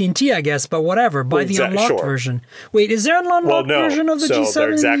from AT&T, I guess, but whatever. Buy the unlocked version. Wait, is there an unlocked version of the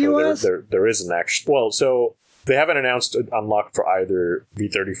G7 in the US? There isn't actually. Well, so they haven't announced an unlock for either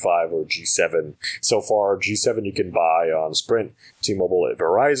V35 or G7. So far, G7 you can buy on Sprint, T-Mobile at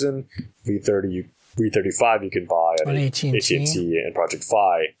Verizon. V35 you can buy on AT&T and Project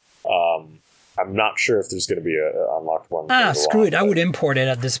Fi. I'm not sure if there's going to be an unlocked one. Screw it. I would import it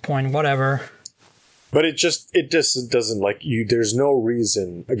at this point. Whatever. But it just doesn't there's no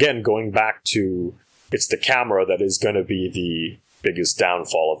reason. Again, going back to it's the camera that is going to be the biggest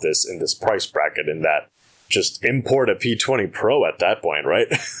downfall of this in this price bracket, in that just import a P20 Pro at that point, right?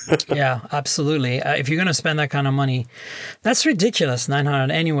 Yeah, absolutely. If you're going to spend that kind of money, that's ridiculous.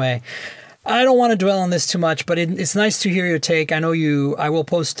 $900 anyway. I don't want to dwell on this too much, but it's nice to hear your take. I know I will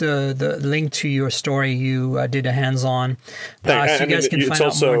post the link to your story you did a hands-on, so you guys can find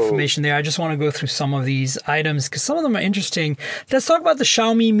out more information there. I just want to go through some of these items because some of them are interesting. Let's talk about the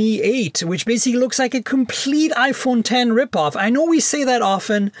Xiaomi Mi 8, which basically looks like a complete iPhone 10 ripoff. I know we say that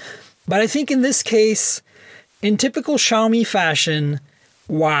often, but I think in this case, in typical Xiaomi fashion,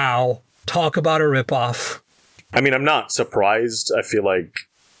 wow, talk about a ripoff. I mean, I'm not surprised. I feel like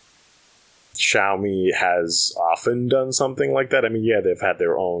Xiaomi has often done something like that. I mean, yeah, they've had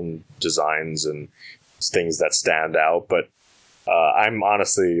their own designs and things that stand out, but I'm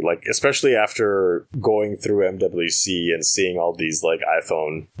honestly, especially after going through MWC and seeing all these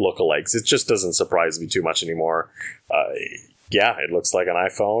iPhone lookalikes, it just doesn't surprise me too much anymore. Yeah, it looks like an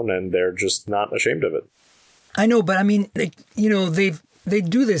iPhone and they're just not ashamed of it. I know, but I mean, they do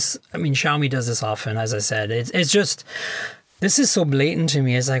this. I mean, Xiaomi does this often, as I said. It's just... This is so blatant to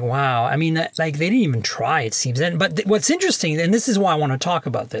me. It's like, wow. I mean, they didn't even try, it seems. But what's interesting, and this is why I want to talk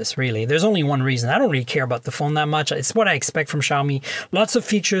about this, really. There's only one reason. I don't really care about the phone that much. It's what I expect from Xiaomi. Lots of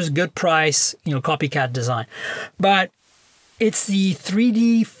features, good price, copycat design. But it's the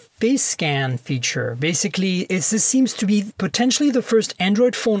 3D face scan feature. Basically, this seems to be potentially the first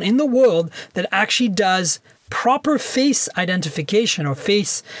Android phone in the world that actually does proper face identification or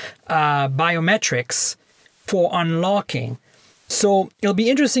face biometrics for unlocking. So it'll be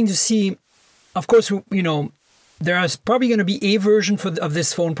interesting to see. Of course, there is probably going to be a version of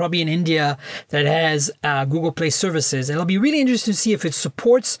this phone, probably in India, that has Google Play services. It'll be really interesting to see if it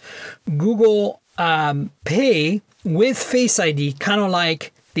supports Google Pay with Face ID, kind of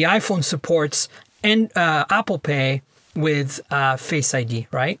like the iPhone supports, and Apple Pay with Face ID,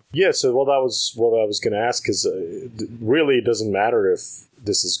 right? Yeah, so that was what I was going to ask, because really it doesn't matter if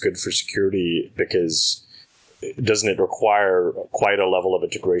this is good for security, because doesn't it require quite a level of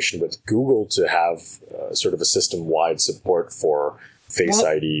integration with Google to have sort of a system-wide support for Face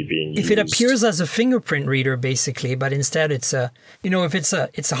ID being used? If it appears as a fingerprint reader, basically, but instead it's if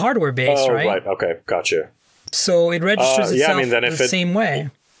it's a hardware base, right? Right. Okay, gotcha. So it registers itself the same way.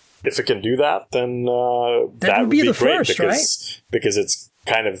 If it can do that, then that would be the great, first, right? Because it's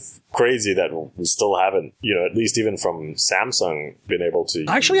kind of crazy that we still haven't, at least even from Samsung, been able to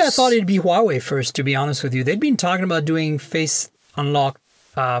Actually, I thought it'd be Huawei first, to be honest with you. They'd been talking about doing face unlock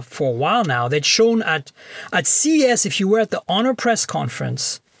for a while now. They'd shown at CES, if you were at the Honor press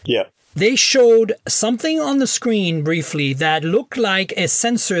conference, they showed something on the screen briefly that looked like a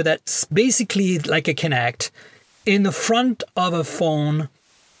sensor that's basically like a Kinect in the front of a phone,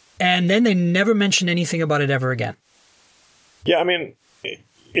 and then they never mentioned anything about it ever again. Yeah, I mean,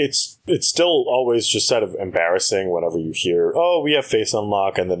 it's still always just sort of embarrassing whenever you hear, oh, we have face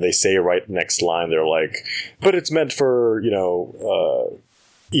unlock, and then they say right next line, they're like, but it's meant for,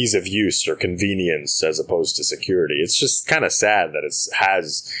 ease of use or convenience as opposed to security. It's just kind of sad that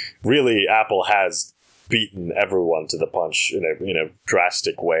Apple has beaten everyone to the punch in a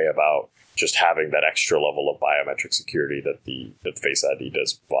drastic way about just having that extra level of biometric security that the Face ID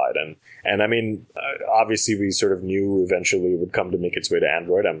does provide. And I mean, obviously we sort of knew eventually it would come to make its way to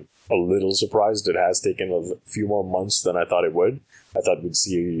Android. I'm a little surprised it has taken a few more months than I thought it would. I thought we'd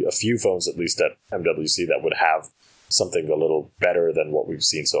see a few phones, at least at MWC, that would have something a little better than what we've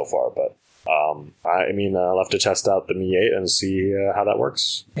seen so far. But I mean, I'll have to test out the Mi 8 and see how that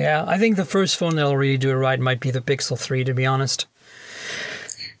works. Yeah, I think the first phone that'll really do it right might be the Pixel 3, to be honest.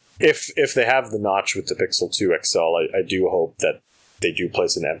 If they have the notch with the Pixel 2 XL, I do hope that they do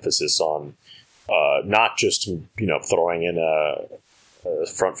place an emphasis on not just, throwing in a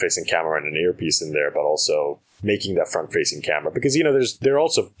front-facing camera and an earpiece in there, but also making that front-facing camera. Because, they're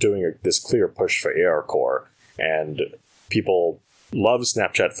also doing this clear push for AR-Core, and people love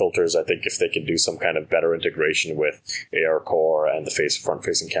Snapchat filters. I think if they can do some kind of better integration with AR-Core and the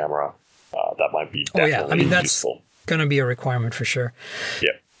front-facing camera, that might be definitely useful. That's going to be a requirement for sure.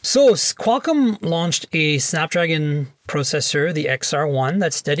 Yeah. So Qualcomm launched a Snapdragon processor, the XR1,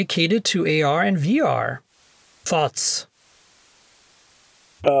 that's dedicated to AR and VR. Thoughts?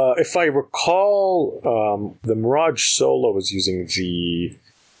 If I recall, the Mirage Solo was using the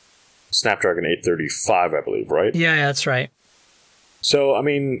Snapdragon 835, I believe, right? Yeah, that's right. So, I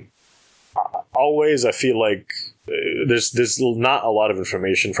mean, always I feel like there's not a lot of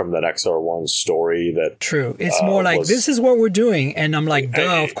information from that XR1 story that... True. It's more like, this is what we're doing. And I'm like,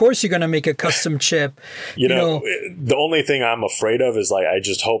 duh, of course you're going to make a custom chip. The only thing I'm afraid of is, like, I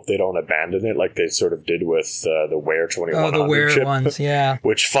just hope they don't abandon it like they sort of did with the Wear 2100 the Wear chip. ones, yeah.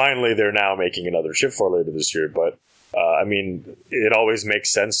 Which finally they're now making another chip for later this year. But, I mean, it always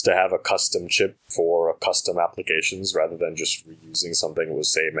makes sense to have a custom chip for custom applications rather than just reusing something that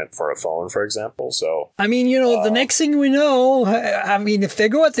was, say, meant for a phone, for example. So, I mean, the next thing we know, I mean, if they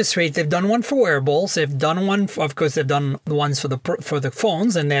go at this rate, they've done one for wearables. They've done one, of course, they've done the ones for the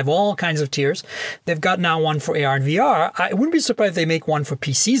phones, and they have all kinds of tiers. They've got now one for AR and VR. I wouldn't be surprised if they make one for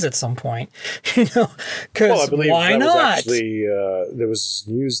PCs at some point, because why not? Actually, there was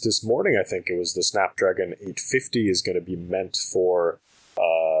news this morning, I think it was the Snapdragon 850 is going to be meant for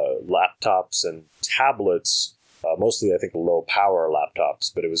laptops and tablets, mostly I think low power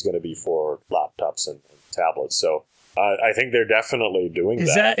laptops, but it was going to be for laptops and tablets. So I think they're definitely doing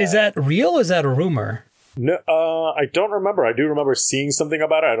that. Is that real or is that a rumor? No, I don't remember. I do remember seeing something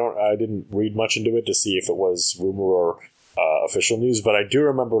about it. I didn't read much into it to see if it was rumor or official news, but I do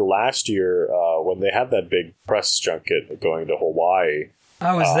remember last year when they had that big press junket going to Hawaii.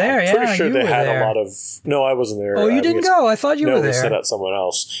 I was there, I'm pretty sure they had a lot of... No, I wasn't there. Oh, you didn't go? I thought you were there. No, they said at someone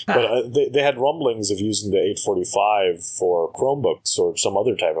else. But they had rumblings of using the 845 for Chromebooks or some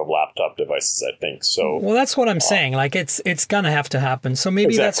other type of laptop devices, I think. So, well, that's what I'm saying. Like, it's going to have to happen. So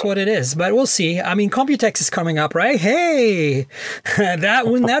maybe that's what it is. But we'll see. I mean, Computex is coming up, right? Hey! Wouldn't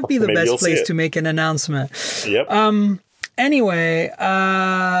that be the best place to make an announcement? Yep. Anyway,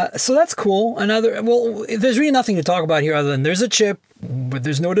 so that's cool. There's really nothing to talk about here other than there's a chip, but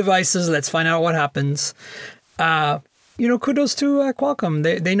there's no devices. Let's find out what happens. Kudos to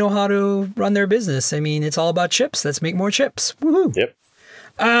Qualcomm. They know how to run their business. I mean, it's all about chips. Let's make more chips. Woohoo! Yep.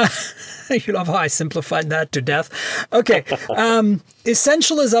 You love how I simplified that to death. Okay.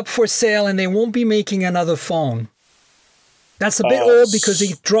 Essential is up for sale, and they won't be making another phone. That's a bit old because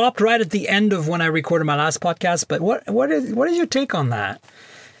it dropped right at the end of when I recorded my last podcast. But what is your take on that?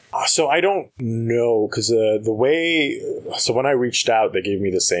 So I don't know because so when I reached out, they gave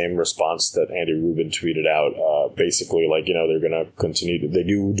me the same response that Andy Rubin tweeted out. Basically, like, they're going to continue. They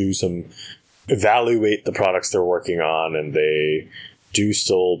do some evaluate the products they're working on, and they do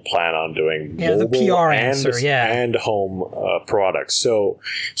still plan on doing mobile the PR and home products. So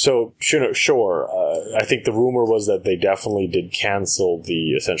sure. I think the rumor was that they definitely did cancel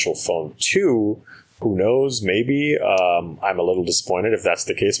the Essential Phone 2. Who knows? Maybe. I'm a little disappointed if that's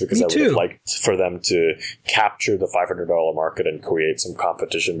the case because I would have liked for them to capture the $500 market and create some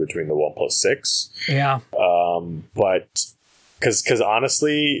competition between the OnePlus 6. Yeah. But because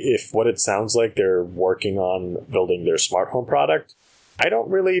honestly, if what it sounds like they're working on building their smart home product, I don't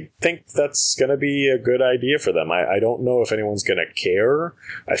really think that's going to be a good idea for them. I don't know if anyone's going to care.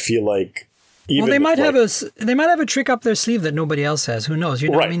 I feel like they might have a trick up their sleeve that nobody else has. Who knows?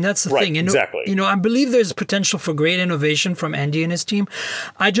 I mean, that's the thing. Exactly. I believe there's potential for great innovation from Andy and his team.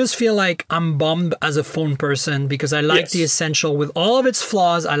 I just feel like I'm bummed as a phone person because I like the Essential with all of its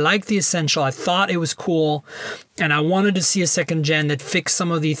flaws. I like the Essential. I thought it was cool. And I wanted to see a second gen that fixed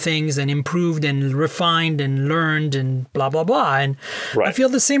some of the things and improved and refined and learned and blah, blah, blah. And I feel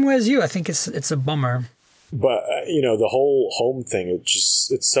the same way as you. I think it's a bummer. But, the whole home thing, it's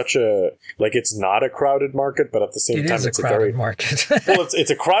such a, like, it's not a crowded market, but at the same time, it's a crowded market. Well,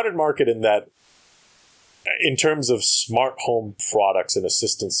 it's a crowded market in that, in terms of smart home products and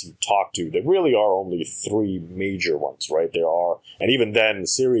assistants you talk to, there really are only three major ones, right? And even then,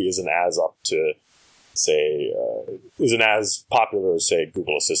 Siri isn't as up to, say, isn't as popular as, say,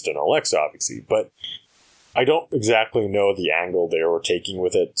 Google Assistant or Alexa, obviously. But I don't exactly know the angle they were taking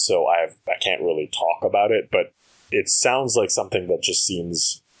with it, so I can't really talk about it, but it sounds like something that just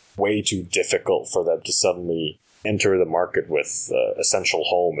seems way too difficult for them to suddenly enter the market with. Essential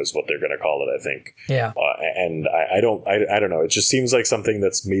home is what they're going to call it, I think. Yeah. And I don't know. It just seems like something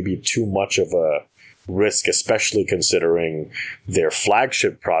that's maybe too much of a risk, especially considering their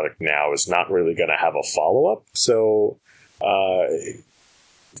flagship product now is not really going to have a follow-up. So,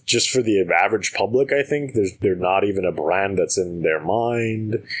 just for the average public, I think they're not even a brand that's in their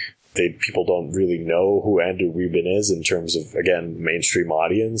mind. People don't really know who Andrew Rubin is in terms of, again, mainstream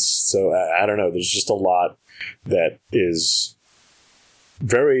audience. So I don't know. There's just a lot that is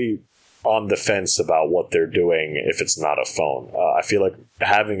very on the fence about what they're doing if it's not a phone. I feel like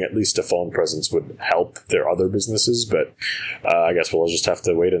having at least a phone presence would help their other businesses, but I guess we'll just have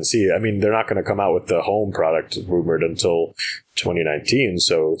to wait and see. I mean, they're not going to come out with the home product rumored until 2019,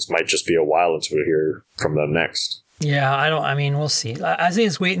 so it might just be a while until we hear from them next. Yeah, we'll see. I think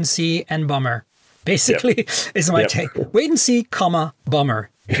it's wait and see and bummer. Basically, is my take. Wait and see, comma, bummer.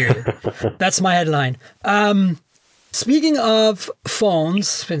 Period. That's my headline. Speaking of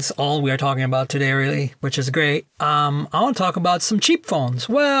phones, it's all we are talking about today, really, which is great. I want to talk about some cheap phones.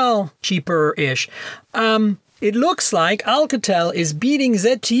 Well, cheaper-ish. It looks like Alcatel is beating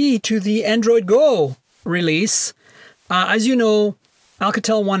ZTE to the Android Go release. As you know,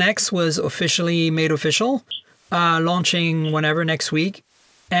 Alcatel One X was officially made official, launching whenever next week.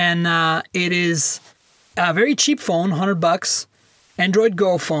 And it is a very cheap phone, $100, Android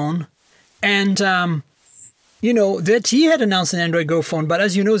Go phone. And ZTE had announced an Android Go phone, but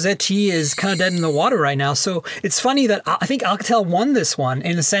as you know, ZTE is kind of dead in the water right now. So it's funny that I think Alcatel won this one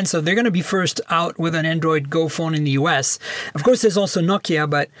in the sense of they're going to be first out with an Android Go phone in the US. Of course, there's also Nokia,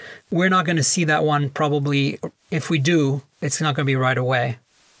 but we're not going to see that one probably. If we do, it's not going to be right away.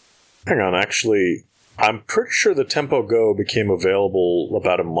 Hang on, actually, I'm pretty sure the Tempo Go became available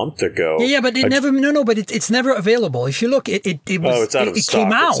about a month ago. Yeah, but it's never available. If you look, it was. It's out of stock,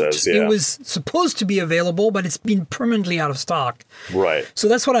 came out. It says, yeah. It was supposed to be available, but it's been permanently out of stock. Right. So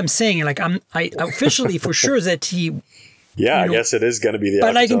that's what I'm saying. Like I officially for sure ZTE. Yeah, I guess it is going to be the.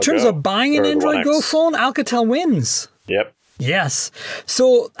 But Alcatel in terms Go, of buying an Android Go phone, Alcatel wins. Yep. Yes.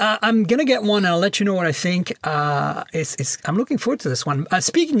 So I'm going to get one and I'll let you know what I think. I'm looking forward to this one.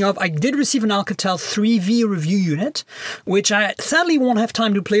 Speaking of, I did receive an Alcatel 3V review unit, which I sadly won't have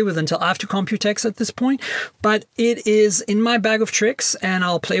time to play with until after Computex at this point. But it is in my bag of tricks and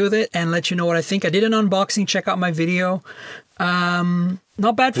I'll play with it and let you know what I think. I did an unboxing. Check out my video.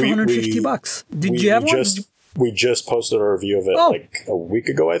 Not bad for $150. Did you have one? We just posted a review of it like a week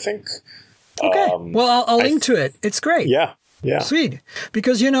ago, I think. Okay. Well, I'll link to it. It's great. Yeah. Yeah. Sweet.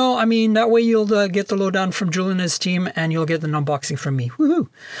 Because, that way you'll get the lowdown from Julian and his team and you'll get the unboxing from me. Woohoo.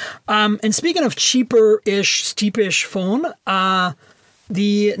 And speaking of cheaper-ish, steepish phone,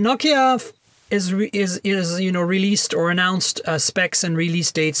 the Nokia is released or announced specs and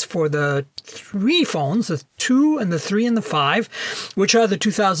release dates for the three phones, the 2 and the 3 and the 5, which are the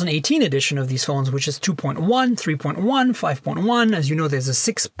 2018 edition of these phones, which is 2.1, 3.1, 5.1. As you know, there's a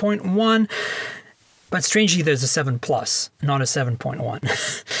 6.1. But strangely, there's a 7 Plus, not a 7.1.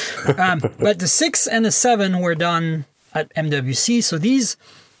 But the 6 and the 7 were done at MWC, so these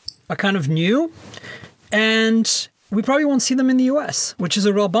are kind of new. And we probably won't see them in the US, which is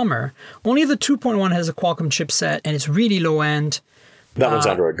a real bummer. Only the 2.1 has a Qualcomm chipset, and it's really low end. That one's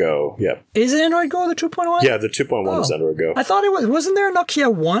Android Go, yep. Is it Android Go, the 2.1? Yeah, the 2.1 is Android Go. I thought it was. Wasn't there a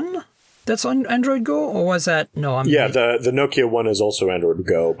Nokia 1? That's on Android Go, or was that? No, the Nokia one is also Android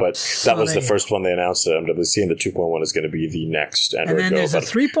Go, but that was the first one they announced at MWC, and the 2.1 is going to be the next Android Go. And then there's a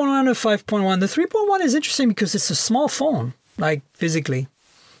 3.1 and a 5.1. The 3.1 is interesting because it's a small phone, like physically.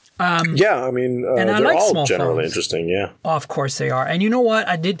 And I they're like all generally phones. Interesting, yeah. Of course they are. And you know what?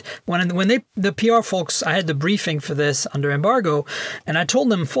 I did, when the PR folks, I had the briefing for this under embargo, and I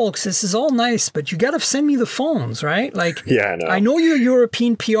told them, folks, this is all nice, but you got to send me the phones, right? Like, yeah, I know you're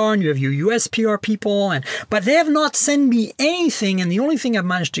European PR and you have your US PR people, but they have not sent me anything, and the only thing I've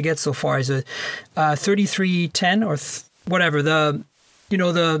managed to get so far is a 3310 or whatever, the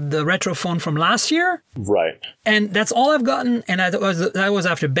retro phone from last year. Right. And that's all I've gotten. And I was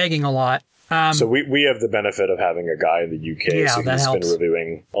after begging a lot. So we have the benefit of having a guy in the UK, so he's been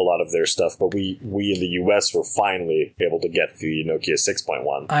reviewing a lot of their stuff. But we in the US were finally able to get the Nokia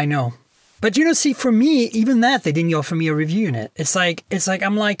 6.1. I know. But see, for me, even that, they didn't offer me a review in it. It's like,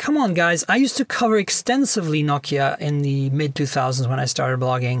 I'm like, come on, guys. I used to cover extensively Nokia in the mid-2000s when I started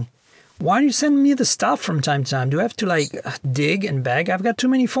blogging. Why do you send me the stuff from time to time? Do I have to dig and beg? I've got too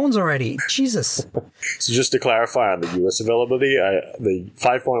many phones already. Jesus. So just to clarify on the US availability, the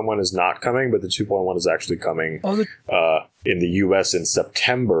 5.1 is not coming, but the 2.1 is actually coming in the US in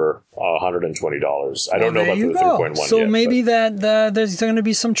September, $120. I don't know about the 3.1 yet. So maybe there's going to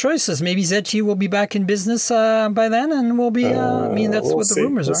be some choices. Maybe ZTE will be back in business by then, and we'll be, that's what the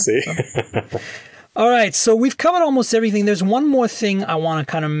rumors are. See. All right, so we've covered almost everything. There's one more thing I want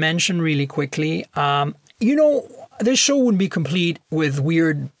to kind of mention really quickly. This show wouldn't be complete with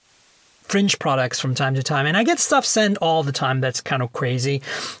weird fringe products from time to time. And I get stuff sent all the time that's kind of crazy.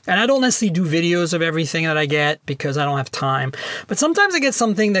 And I don't necessarily do videos of everything that I get because I don't have time. But sometimes I get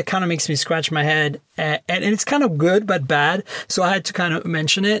something that kind of makes me scratch my head. And it's kind of good but bad. So I had to kind of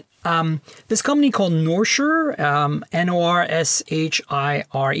mention it. This company called Norshire, Norshire,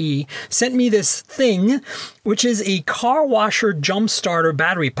 sent me this thing, which is a car washer jump starter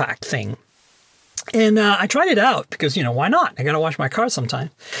battery pack thing. And I tried it out because, why not? I got to wash my car sometime.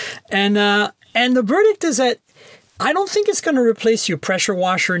 And the verdict is that I don't think it's going to replace your pressure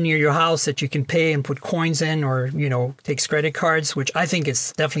washer near your house that you can pay and put coins in or, takes credit cards, which I think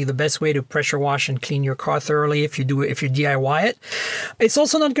is definitely the best way to pressure wash and clean your car thoroughly if you DIY it. It's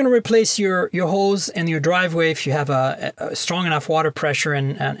also not going to replace your hose in your driveway if you have a strong enough water pressure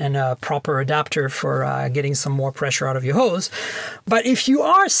and a proper adapter for getting some more pressure out of your hose. But if you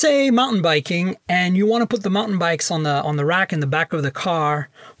are, say, mountain biking and you want to put the mountain bikes on the rack in the back of the car,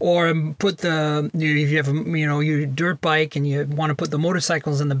 or put if you have your dirt bike and you want to put the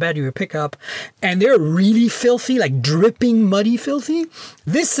motorcycles in the bed of your pickup and they're really filthy, like dripping muddy filthy,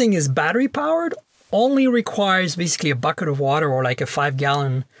 this thing is battery powered, only requires basically a bucket of water or like a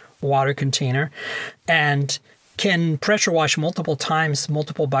 5-gallon water container, and can pressure wash multiple times,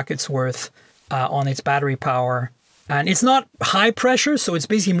 multiple buckets worth on its battery power. And it's not high pressure, so it's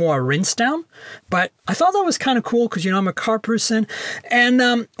basically more a rinse down. But I thought that was kind of cool because, I'm a car person.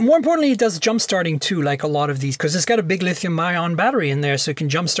 And more importantly, it does jump starting too, like a lot of these, because it's got a big lithium-ion battery in there. So it can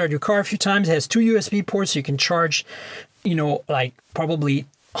jump start your car a few times. It has 2 USB ports, so you can charge, like probably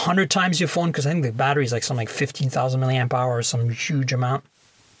 100 times your phone, because I think the battery is like something like 15,000 milliamp hour or some huge amount.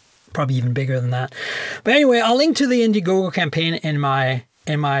 Probably even bigger than that. But anyway, I'll link to the Indiegogo campaign in my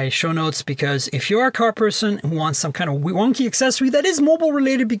show notes, because if you're a car person who wants some kind of wonky accessory that is mobile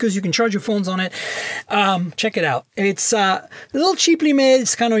related because you can charge your phones on it, check it out. It's a little cheaply made.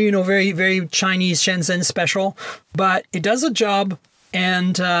 It's kind of, very, very Chinese Shenzhen special, but it does a job.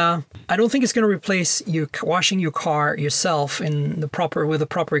 And I don't think it's going to replace you washing your car yourself with the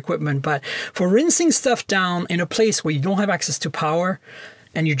proper equipment. But for rinsing stuff down in a place where you don't have access to power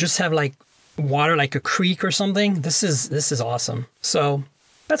and you just have like water, like a creek or something, this is awesome. So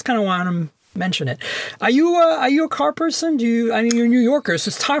that's kind of why I'm mention it. Are you a car person? You're a New Yorker, so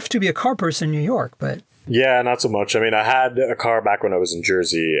it's tough to be a car person in New York, but yeah, not so much. I mean, I had a car back when I was in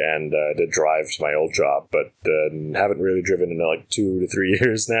Jersey and did drive to my old job, but haven't really driven in like 2 to 3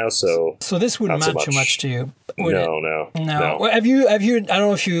 years now. So this wouldn't matter too much to you. No. Well, have you? I don't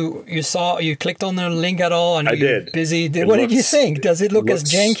know if you clicked on the link at all. I did. Busy. What did you think? Does it look as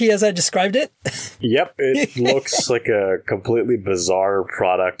janky as I described it? Yep, it looks like a completely bizarre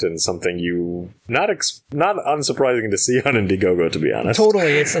product and something not unsurprising to see on Indiegogo, to be honest.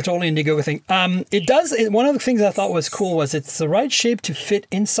 Totally, it's a totally Indiegogo thing. It does. One of the things I thought was cool was it's the right shape to fit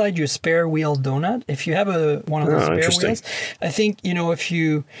inside your spare wheel donut. If you have one of those spare wheels, I think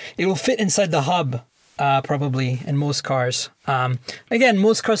it will fit inside the hub. Probably in most cars. Again,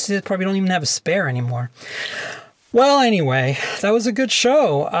 most cars probably don't even have a spare anymore. Well, anyway, that was a good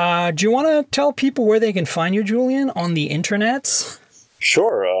show. Do you want to tell people where they can find you, Julian, on the internets?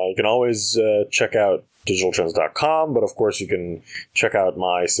 Sure. You can always check out digitaltrends.com, but of course you can check out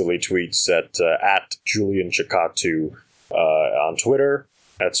my silly tweets at Julian Chokkattu on Twitter.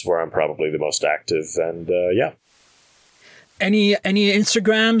 That's where I'm probably the most active, and yeah. Any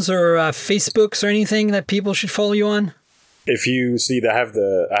Instagrams or Facebooks or anything that people should follow you on? If you see, I have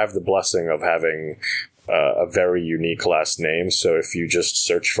the blessing of having a very unique last name. So if you just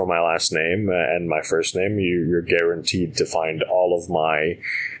search for my last name and my first name, you're guaranteed to find all of my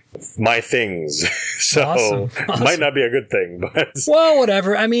my things. So Awesome. might not be a good thing, but well,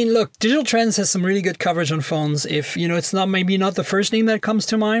 whatever. I mean, look, Digital Trends has some really good coverage on phones. If it's not maybe not the first name that comes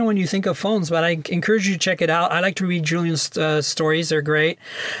to mind when you think of phones, but I encourage you to check it out. I like to read Julian's stories; they're great.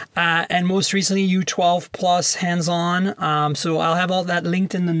 And most recently, U12 Plus hands-on. So I'll have all that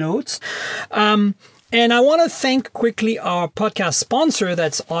linked in the notes. And I want to thank quickly our podcast sponsor,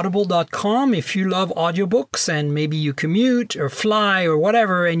 that's audible.com. If you love audiobooks and maybe you commute or fly or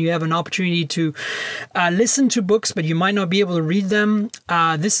whatever, and you have an opportunity to listen to books, but you might not be able to read them,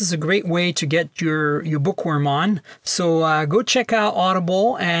 this is a great way to get your bookworm on. So go check out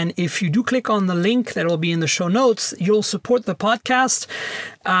Audible. And if you do click on the link that will be in the show notes, you'll support the podcast.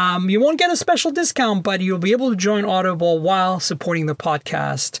 You won't get a special discount, but you'll be able to join Audible while supporting the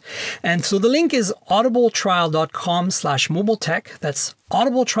podcast. And so the link is audibletrial.com/mobiletech. That's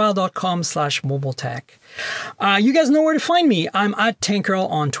audibletrial.com/mobiletech. You guys know where to find me. I'm at ThinkGirl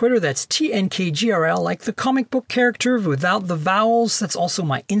on Twitter. That's TNKGRL, like the comic book character without the vowels. That's also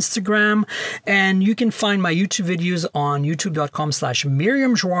my Instagram. And you can find my YouTube videos on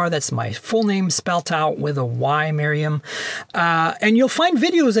youtube.com/MiriamJoire. That's my full name spelt out with a Y, Miriam. And you'll find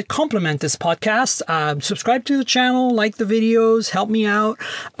videos that complement this podcast. Subscribe to the channel, like the videos, help me out.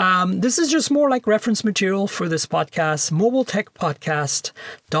 This is just more like reference material for this podcast. MobileTechPodcast.com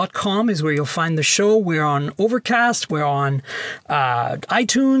is where you'll find the show. We're on Overcast, we're on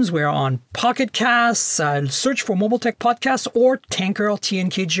iTunes, we're on Pocket Casts. Search for Mobile Tech Podcast or ThinkGirl,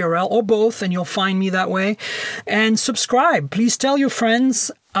 TNKGRL, or both, and you'll find me that way. And subscribe. Please tell your friends.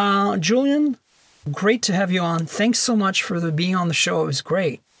 Julian, great to have you on. Thanks so much for being on the show. It was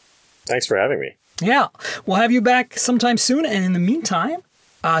great. Thanks for having me. Yeah, we'll have you back sometime soon. And in the meantime,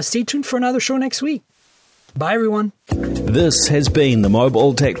 stay tuned for another show next week. Bye, everyone. This has been the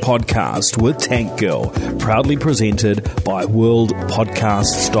Mobile Tech Podcast with ThinQ, proudly presented by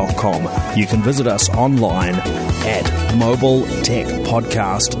worldpodcasts.com. You can visit us online at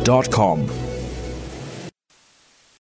mobiletechpodcast.com.